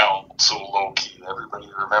 also Low-Ki. Everybody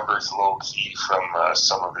remembers Low-Ki from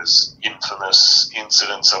some of his infamous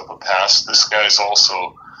incidents of the past. This guy's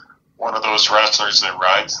also one of those wrestlers that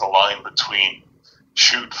rides the line between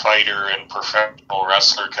shoot fighter and professional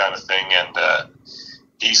wrestler kind of thing. And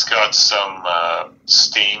he's got some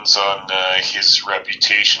stains on his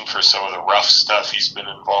reputation for some of the rough stuff he's been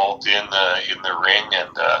involved in the ring,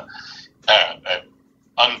 and an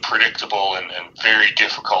unpredictable and very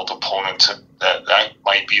difficult opponent. That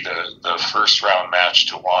might be the first round match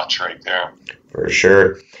to watch right there. For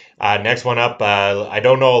sure. Next one up, I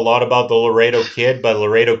don't know a lot about the Laredo Kid, but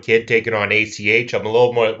Laredo Kid taking on ACH. I'm a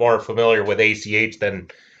little more familiar with ACH than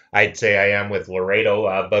I'd say I am with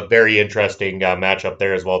Laredo, but very interesting matchup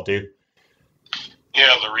there as well, too.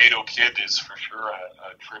 Yeah, Laredo Kid is for sure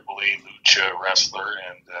a AAA lucha wrestler,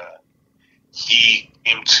 and he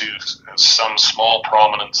came to some small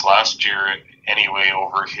prominence last year anyway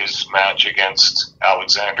over his match against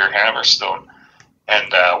Alexander Hammerstone.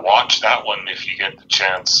 And watch that one if you get the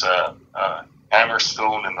chance.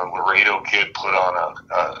 Hammerstone and the Laredo Kid put on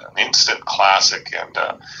an instant classic, and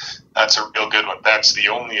that's a real good one. That's the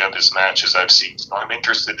only of his matches I've seen. So I'm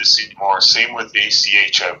interested to see more. Same with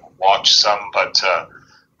ACH. I've watched some, but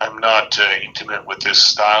I'm not intimate with this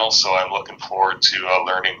style, so I'm looking forward to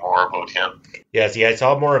learning more about him. Yeah, see, I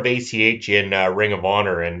saw more of ACH in Ring of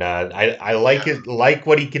Honor, and I like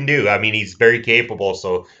what he can do. I mean, he's very capable,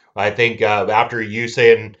 so I think after you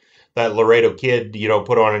saying that Laredo Kid,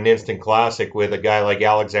 put on an instant classic with a guy like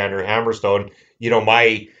Alexander Hammerstone,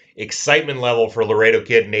 my excitement level for Laredo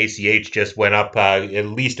Kid and ACH just went up at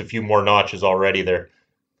least a few more notches already there.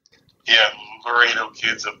 Yeah, Laredo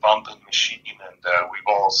Kid's a bumping machine, and we've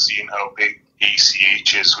all seen how big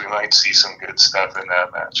ACH is. We might see some good stuff in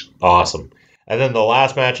that match. Awesome. And then the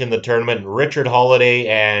last match in the tournament, Richard Holiday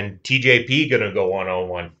and TJP going to go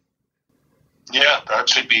 1-on-1. Yeah, that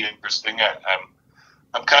should be interesting.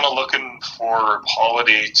 I'm kind of looking for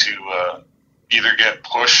Holiday to either get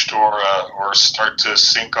pushed or start to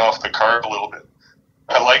sink off the card a little bit.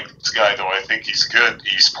 I like this guy, though. I think he's good.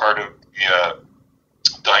 He's part of the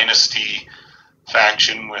Dynasty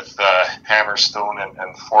faction with Hammerstone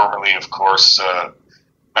and formerly, of course,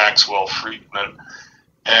 Maxwell Friedman.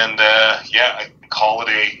 And I think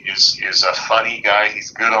Holiday is a funny guy.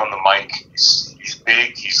 He's good on the mic. He's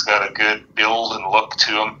big. He's got a good build and look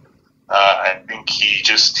to him. I think he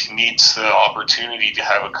just needs the opportunity to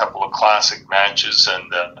have a couple of classic matches,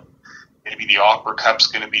 and maybe the Opera Cup's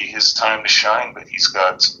going to be his time to shine. But he's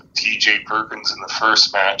got TJ Perkins in the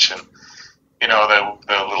first match, and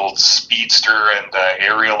the little speedster and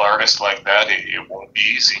aerial artist like that, it won't be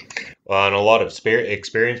easy. Well, and a lot of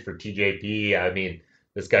experience for TJP. I mean,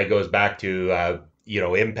 this guy goes back to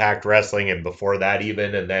Impact Wrestling, and before that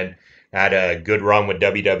even, and then had a good run with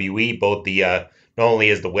WWE. Both the not only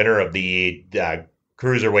is the winner of the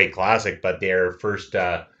Cruiserweight Classic, but their first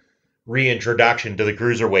reintroduction to the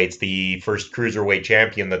Cruiserweights, the first Cruiserweight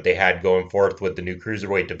champion that they had going forth with the new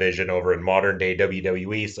Cruiserweight division over in modern day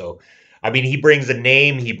WWE. So, I mean, he brings a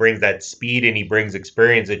name, he brings that speed, and he brings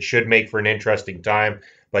experience. It should make for an interesting time.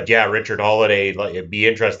 But yeah, Richard Holiday, it'd be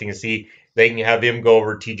interesting to see. They can have him go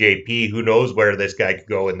over TJP. Who knows where this guy could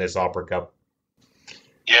go in this Opera Cup?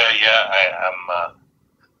 Yeah,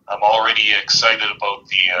 I'm already excited about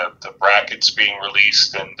the brackets being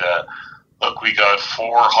released, and look, we got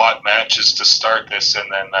 4 hot matches to start this,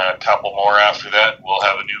 and then a couple more after that. We'll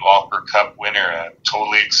have a new Opera Cup winner. I'm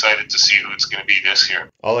totally excited to see who it's going to be this year.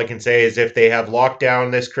 All I can say is if they have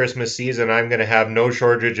lockdown this Christmas season, I'm going to have no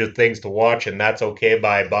shortage of things to watch, and that's okay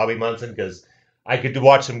by Bobby Munson, because I could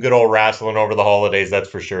watch some good old wrestling over the holidays, that's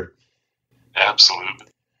for sure. Absolutely.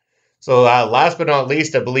 So last but not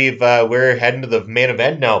least, I believe we're heading to the main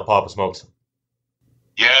event now, Papa Smokes.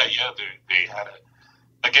 Yeah, they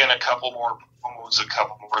had a couple more promos, a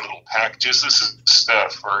couple more little packages. This is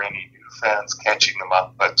stuff for any new fans, catching them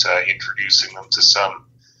up, but introducing them to some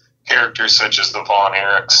characters such as the Von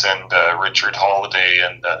Erichs and Richard Holiday,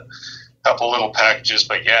 and a couple little packages.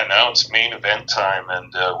 But yeah, now it's main event time,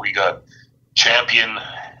 and we got champion,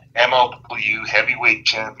 MLW heavyweight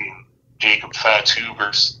champion Jacob Fatu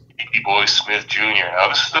versus Davey Boy Smith Jr. Now,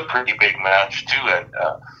 this is a pretty big match, too, and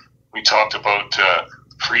we talked about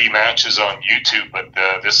free matches on YouTube, but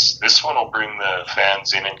this one will bring the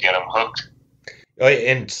fans in and get them hooked.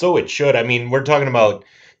 And so it should. I mean, we're talking about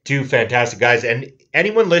two fantastic guys, and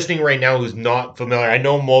anyone listening right now who's not familiar, I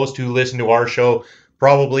know most who listen to our show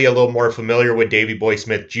probably a little more familiar with Davey Boy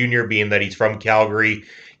Smith Jr., being that he's from Calgary.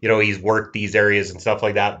 You know, he's worked these areas and stuff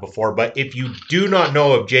like that before. But if you do not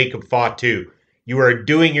know of Jacob Fatu, you are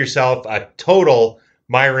doing yourself a total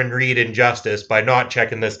Myron Reed injustice by not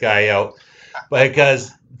checking this guy out.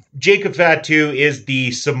 Because Jacob Fatu is the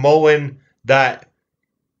Samoan that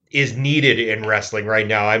is needed in wrestling right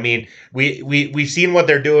now. I mean, we've seen what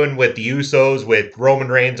they're doing with the Usos, with Roman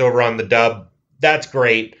Reigns over on the dub. That's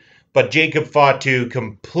great. But Jacob Fatu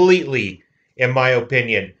completely, in my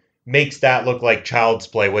opinion, makes that look like child's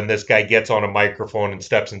play when this guy gets on a microphone and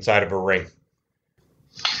steps inside of a ring.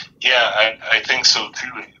 Yeah, I think so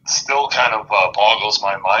too. It still kind of boggles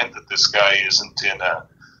my mind that this guy isn't in a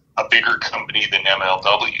bigger company than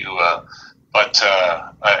MLW. But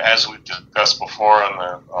as we've discussed before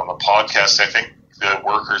on the podcast, I think the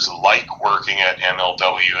workers like working at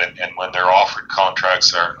MLW, and when they're offered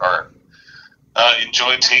contracts are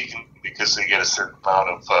enjoy taking, because they get a certain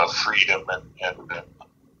amount of freedom and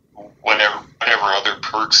whatever other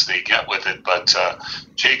perks they get with it. But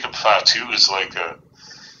Jacob Fatu is like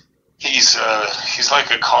he's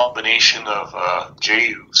like a combination of Jey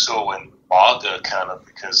Uso and Maga, kind of,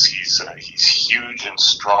 because he's huge and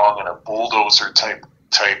strong and a bulldozer type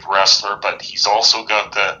wrestler, but he's also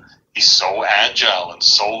got he's so agile and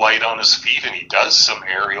so light on his feet, and he does some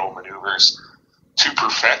aerial maneuvers to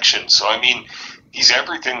perfection. So I mean, he's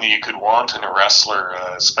everything that you could want in a wrestler,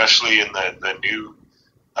 especially in the new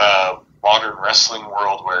modern wrestling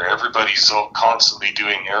world where everybody's so constantly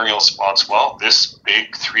doing aerial spots. Well, this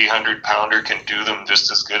big 300-pounder can do them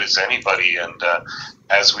just as good as anybody, and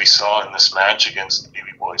as we saw in this match against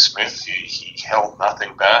Davey Boy Smith, he held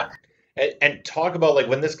nothing back. And talk about, like,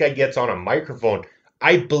 when this guy gets on a microphone,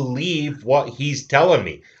 I believe what he's telling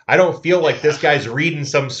me. I don't feel like this guy's reading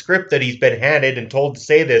some script that he's been handed and told to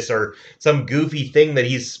say this, or some goofy thing that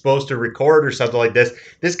he's supposed to record or something like this.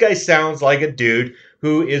 This guy sounds like a dude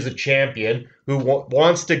who is a champion, who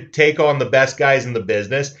wants to take on the best guys in the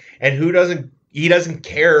business, and who doesn't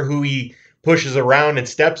care who he pushes around and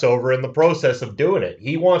steps over in the process of doing it.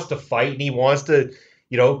 He wants to fight, and he wants to,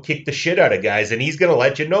 kick the shit out of guys, and he's going to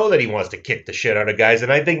let you know that he wants to kick the shit out of guys.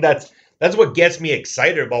 And I think that's what gets me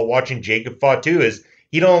excited about watching Jacob Fatu, is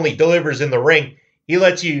he not only delivers in the ring, he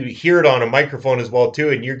lets you hear it on a microphone as well too,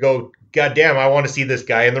 and you go, God damn, I want to see this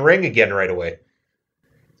guy in the ring again right away.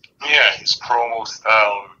 Yeah, his promo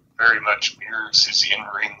style very much mirrors his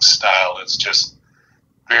in-ring style. It's just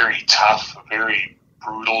very tough, very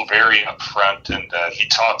brutal, very upfront, and he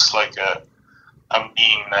talks like a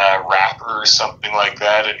mean rapper or something like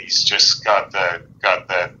that, and he's just got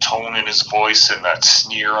that tone in his voice and that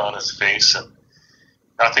sneer on his face, and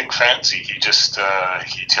nothing fancy. He just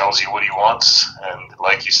he tells you what he wants, and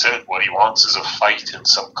like you said, what he wants is a fight and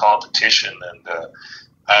some competition, and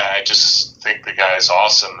I just think the guy's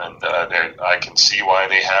awesome, and I can see why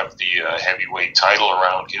they have the heavyweight title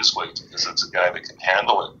around his weight, because it's a guy that can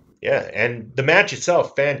handle it. Yeah, and the match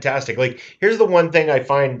itself, fantastic. Like, here's the one thing I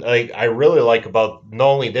find, like, I really like about not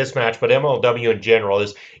only this match, but MLW in general,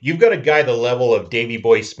 is you've got a guy the level of Davey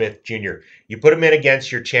Boy Smith Jr. You put him in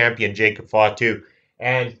against your champion, Jacob Fatu,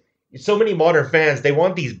 and so many modern fans, they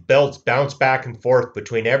want these belts bounced back and forth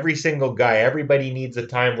between every single guy. Everybody needs a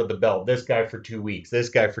time with the belt. This guy for 2 weeks, this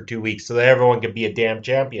guy for 2 weeks, so that everyone can be a damn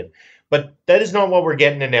champion. But that is not what we're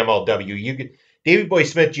getting in MLW. Davey Boy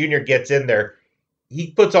Smith Jr. gets in there.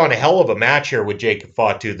 He puts on a hell of a match here with Jacob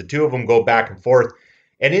Fatu. The two of them go back and forth.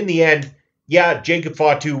 And in the end, yeah, Jacob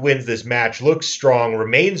Fatu wins this match, looks strong,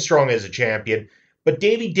 remains strong as a champion, but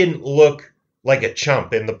Davey didn't look like a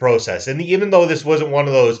chump in the process. And even though this wasn't one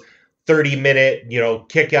of those 30-minute,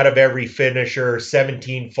 kick out of every finisher,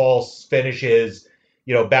 17 false finishes,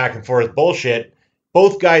 back and forth bullshit,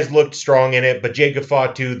 both guys looked strong in it, but Jacob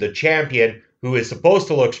Fatu, the champion, who is supposed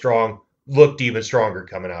to look strong, looked even stronger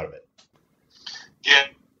coming out of it. Yeah,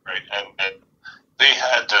 right. And they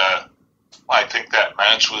had, I think that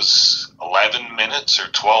match was 11 minutes or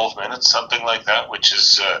 12 minutes, something like that, which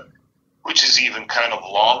is even kind of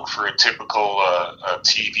long for a typical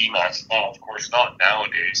TV match. Now, of course, not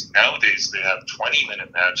nowadays. Nowadays, they have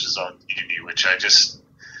 20-minute matches on TV, which I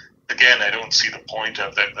don't see the point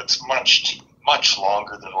of that. That's much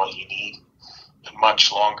longer than what you need, and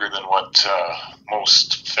much longer than what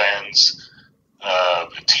most fans'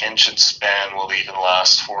 attention span will even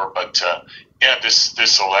last for. But yeah,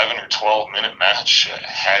 this 11 or 12 minute match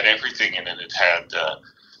had everything in it. It had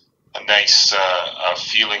a nice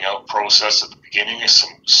feeling out process at the beginning.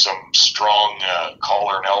 Some strong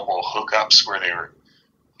collar and elbow hookups where they were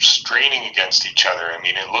straining against each other. I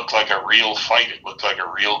mean, it looked like a real fight. It looked like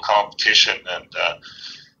a real competition, and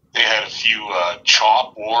they had a few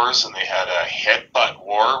chop wars, and they had a headbutt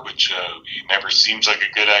war, which never seems like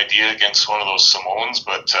a good idea against one of those Samoans,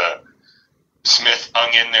 but Smith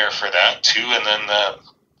hung in there for that too, and then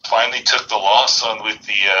finally took the loss on with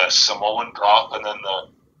the Samoan drop, and then the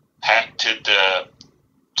patented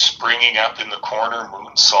springing up in the corner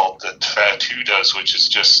moonsault that Fatu does, which is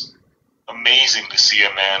just amazing to see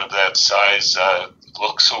a man of that size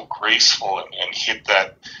look so graceful and hit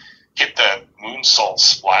that moonsault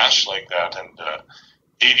splash like that. And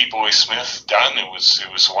Davey Boy Smith done. It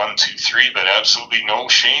was 1, 2, 3, but absolutely no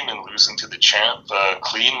shame in losing to the champ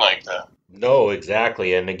clean like that. No,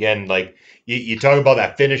 exactly. And again, like you talk about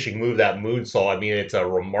that finishing move, that moonsault. I mean, it's a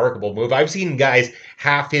remarkable move. I've seen guys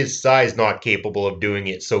half his size not capable of doing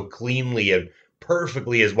it so cleanly and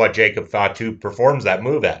perfectly as what Jacob Fatu performs that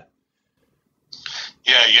move at.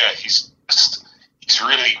 Yeah, he's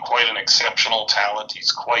really quite an exceptional talent.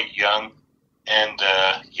 He's quite young, and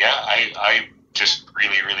I just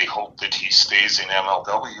really hope that he stays in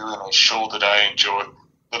MLW and a show that I enjoy,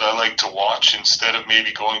 that I like to watch, instead of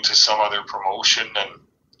maybe going to some other promotion and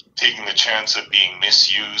taking the chance of being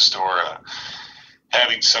misused or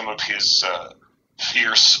having some of his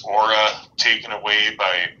fierce aura taken away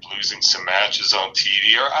by losing some matches on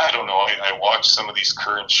TV. Or I don't know, I watch some of these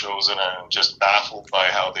current shows and I'm just baffled by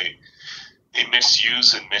how they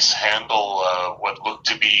misuse and mishandle what look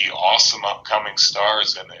to be awesome upcoming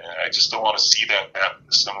stars, and I just don't want to see that happen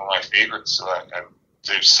to some of my favorites.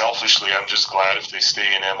 So selfishly, I'm just glad if they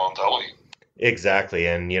stay in MLW. Exactly,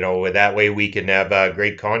 and that way we can have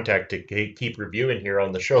great contact to keep reviewing here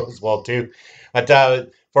on the show as well too. But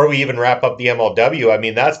before we even wrap up the MLW, I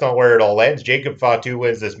mean, that's not where it all ends. Jacob Fatu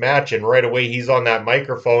wins this match, and right away he's on that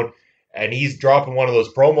microphone, and he's dropping one of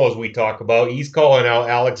those promos we talk about. He's calling out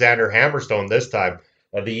Alexander Hammerstone this time.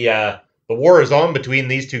 The war is on between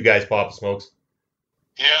these two guys, Papa Smokes.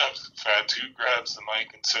 Yeah, Fatu grabs the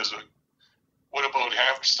mic and says, "What about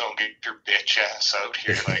Hammerstone? Get your bitch ass out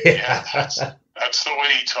here!" Like, yeah, that's the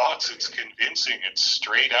way he talks. It's convincing. It's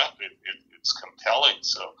straight up. It's compelling.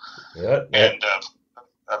 So, yeah. And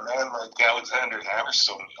a man like Alexander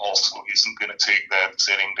Hammerstone also isn't going to take that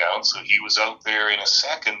sitting down. So he was out there in a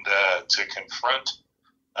second to confront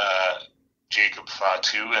Jacob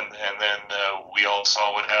Fatu, and then we all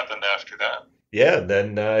saw what happened after that. Yeah,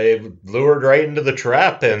 then it lured right into the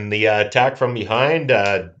trap, and the attack from behind,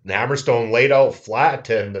 Hammerstone laid out flat,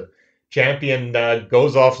 and the champion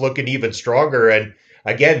goes off looking even stronger. And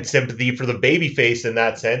again, sympathy for the babyface in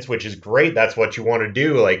that sense, which is great. That's what you want to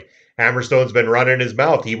do. Like, Hammerstone's been running his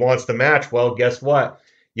mouth. He wants the match. Well, guess what?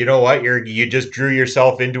 You know what? You just drew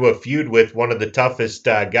yourself into a feud with one of the toughest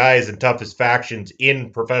guys and toughest factions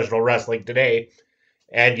in professional wrestling today,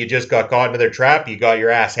 and you just got caught into their trap. You got your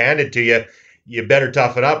ass handed to you. You better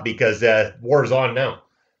toughen up, because war's on now.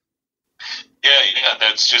 Yeah,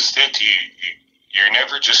 that's just it. You're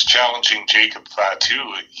never just challenging Jacob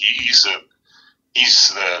Fatu. He's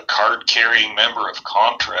the card-carrying member of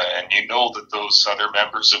Contra, and you know that those other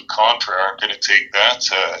members of Contra aren't going to take that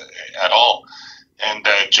at all. And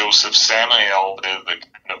Joseph Samael, the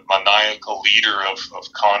kind of maniacal leader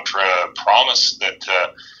of Contra, promised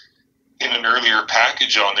that in an earlier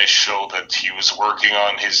package on this show that he was working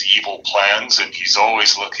on his evil plans, and he's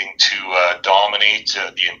always looking to dominate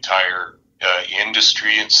the entire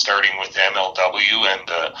industry, and starting with MLW.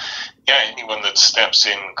 And anyone that steps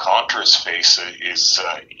in Contra's face is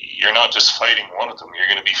you're not just fighting one of them, you're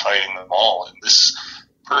going to be fighting them all. And this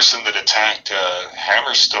person that attacked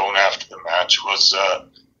Hammerstone after the match was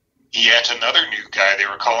yet another new guy. They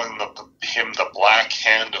were calling him the Black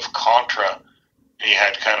Hand of Contra. He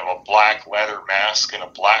had kind of a black leather mask and a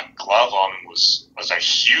black glove on. Was a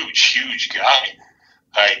huge guy.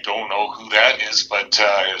 I don't know who that is, but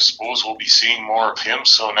I suppose we'll be seeing more of him.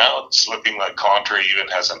 So now it's looking like Contra even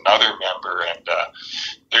has another member, and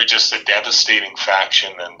they're just a devastating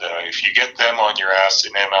faction. And if you get them on your ass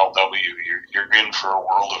in MLW, you're in for a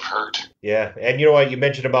world of hurt. Yeah, and you know what? You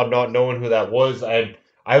mentioned about not knowing who that was.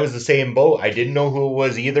 I was the same boat. I didn't know who it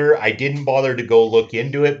was either. I didn't bother to go look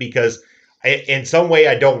into it, because in some way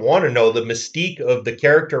I don't want to know. The mystique of the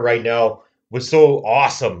character right now was so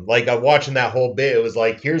awesome. Like, I'm watching that whole bit. It was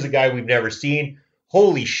like, here's a guy we've never seen.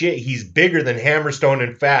 Holy shit, he's bigger than Hammerstone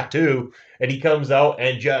and Fatu. And he comes out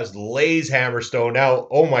and just lays Hammerstone out.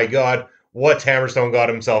 Oh my God, what's Hammerstone got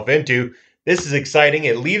himself into? This is exciting.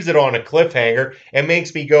 It leaves it on a cliffhanger and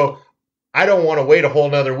makes me go, I don't want to wait a whole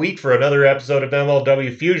nother week for another episode of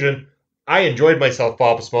MLW Fusion. I enjoyed myself,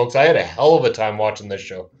 Papa Smokes. I had a hell of a time watching this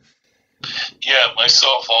show. Yeah,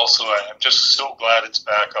 myself also. I'm just so glad it's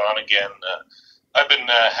back on again. I've been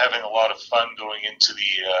having a lot of fun going into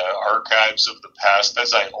the archives of the past,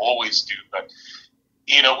 as I always do. But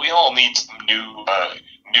you know, we all need some new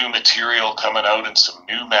material coming out and some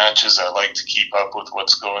new matches. I like to keep up with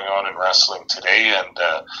what's going on in wrestling today, and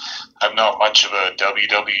I'm not much of a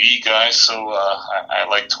WWE guy, so I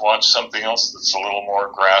like to watch something else that's a little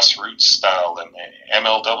more grassroots style. And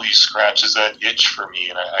MLW scratches that itch for me,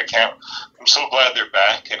 and I'm so glad they're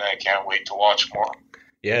back, and I can't wait to watch more.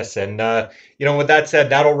 Yes, and with that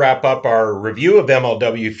said, that'll wrap up our review of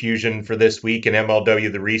MLW Fusion for this week and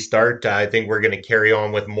MLW The Restart. I think we're going to carry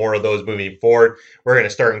on with more of those moving forward. We're going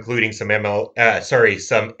to start including some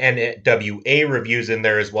some NWA reviews in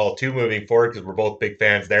there as well too, moving forward, because we're both big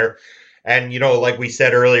fans there. And like we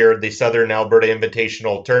said earlier, the Southern Alberta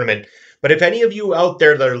Invitational Tournament. But if any of you out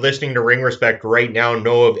there that are listening to Ring Respect right now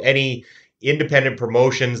know of any independent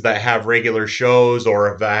promotions that have regular shows or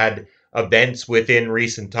have had events within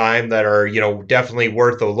recent time that are, definitely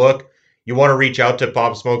worth a look, you want to reach out to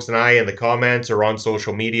Pop Smokes and I in the comments or on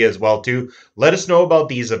social media as well too. Let us know about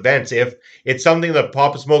these events. If it's something that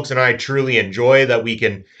Papa Smokes and I truly enjoy, that we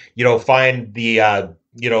can, find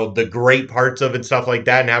the great parts of and stuff like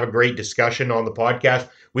that and have a great discussion on the podcast,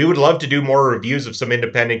 we would love to do more reviews of some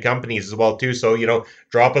independent companies as well too. So,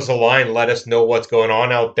 drop us a line, let us know what's going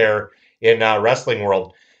on out there in wrestling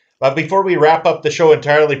world. But before we wrap up the show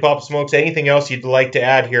entirely, Papa Smokes, anything else you'd like to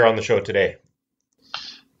add here on the show today?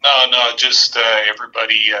 No, just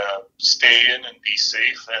everybody stay in and be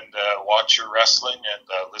safe and watch your wrestling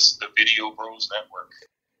and listen to Video Bros Network.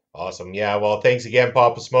 Awesome. Yeah, well, thanks again,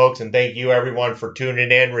 Papa Smokes, and thank you, everyone, for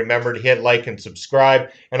tuning in. Remember to hit like and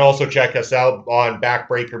subscribe, and also check us out on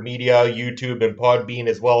Backbreaker Media, YouTube, and Podbean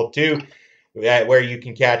as well, too, where you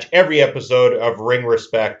can catch every episode of Ring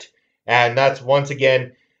Respect. And that's, once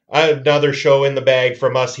again, another show in the bag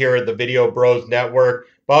from us here at the Video Bros Network.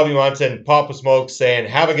 Bobby Munson, Papa Smokes saying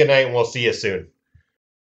have a good night, and we'll see you soon.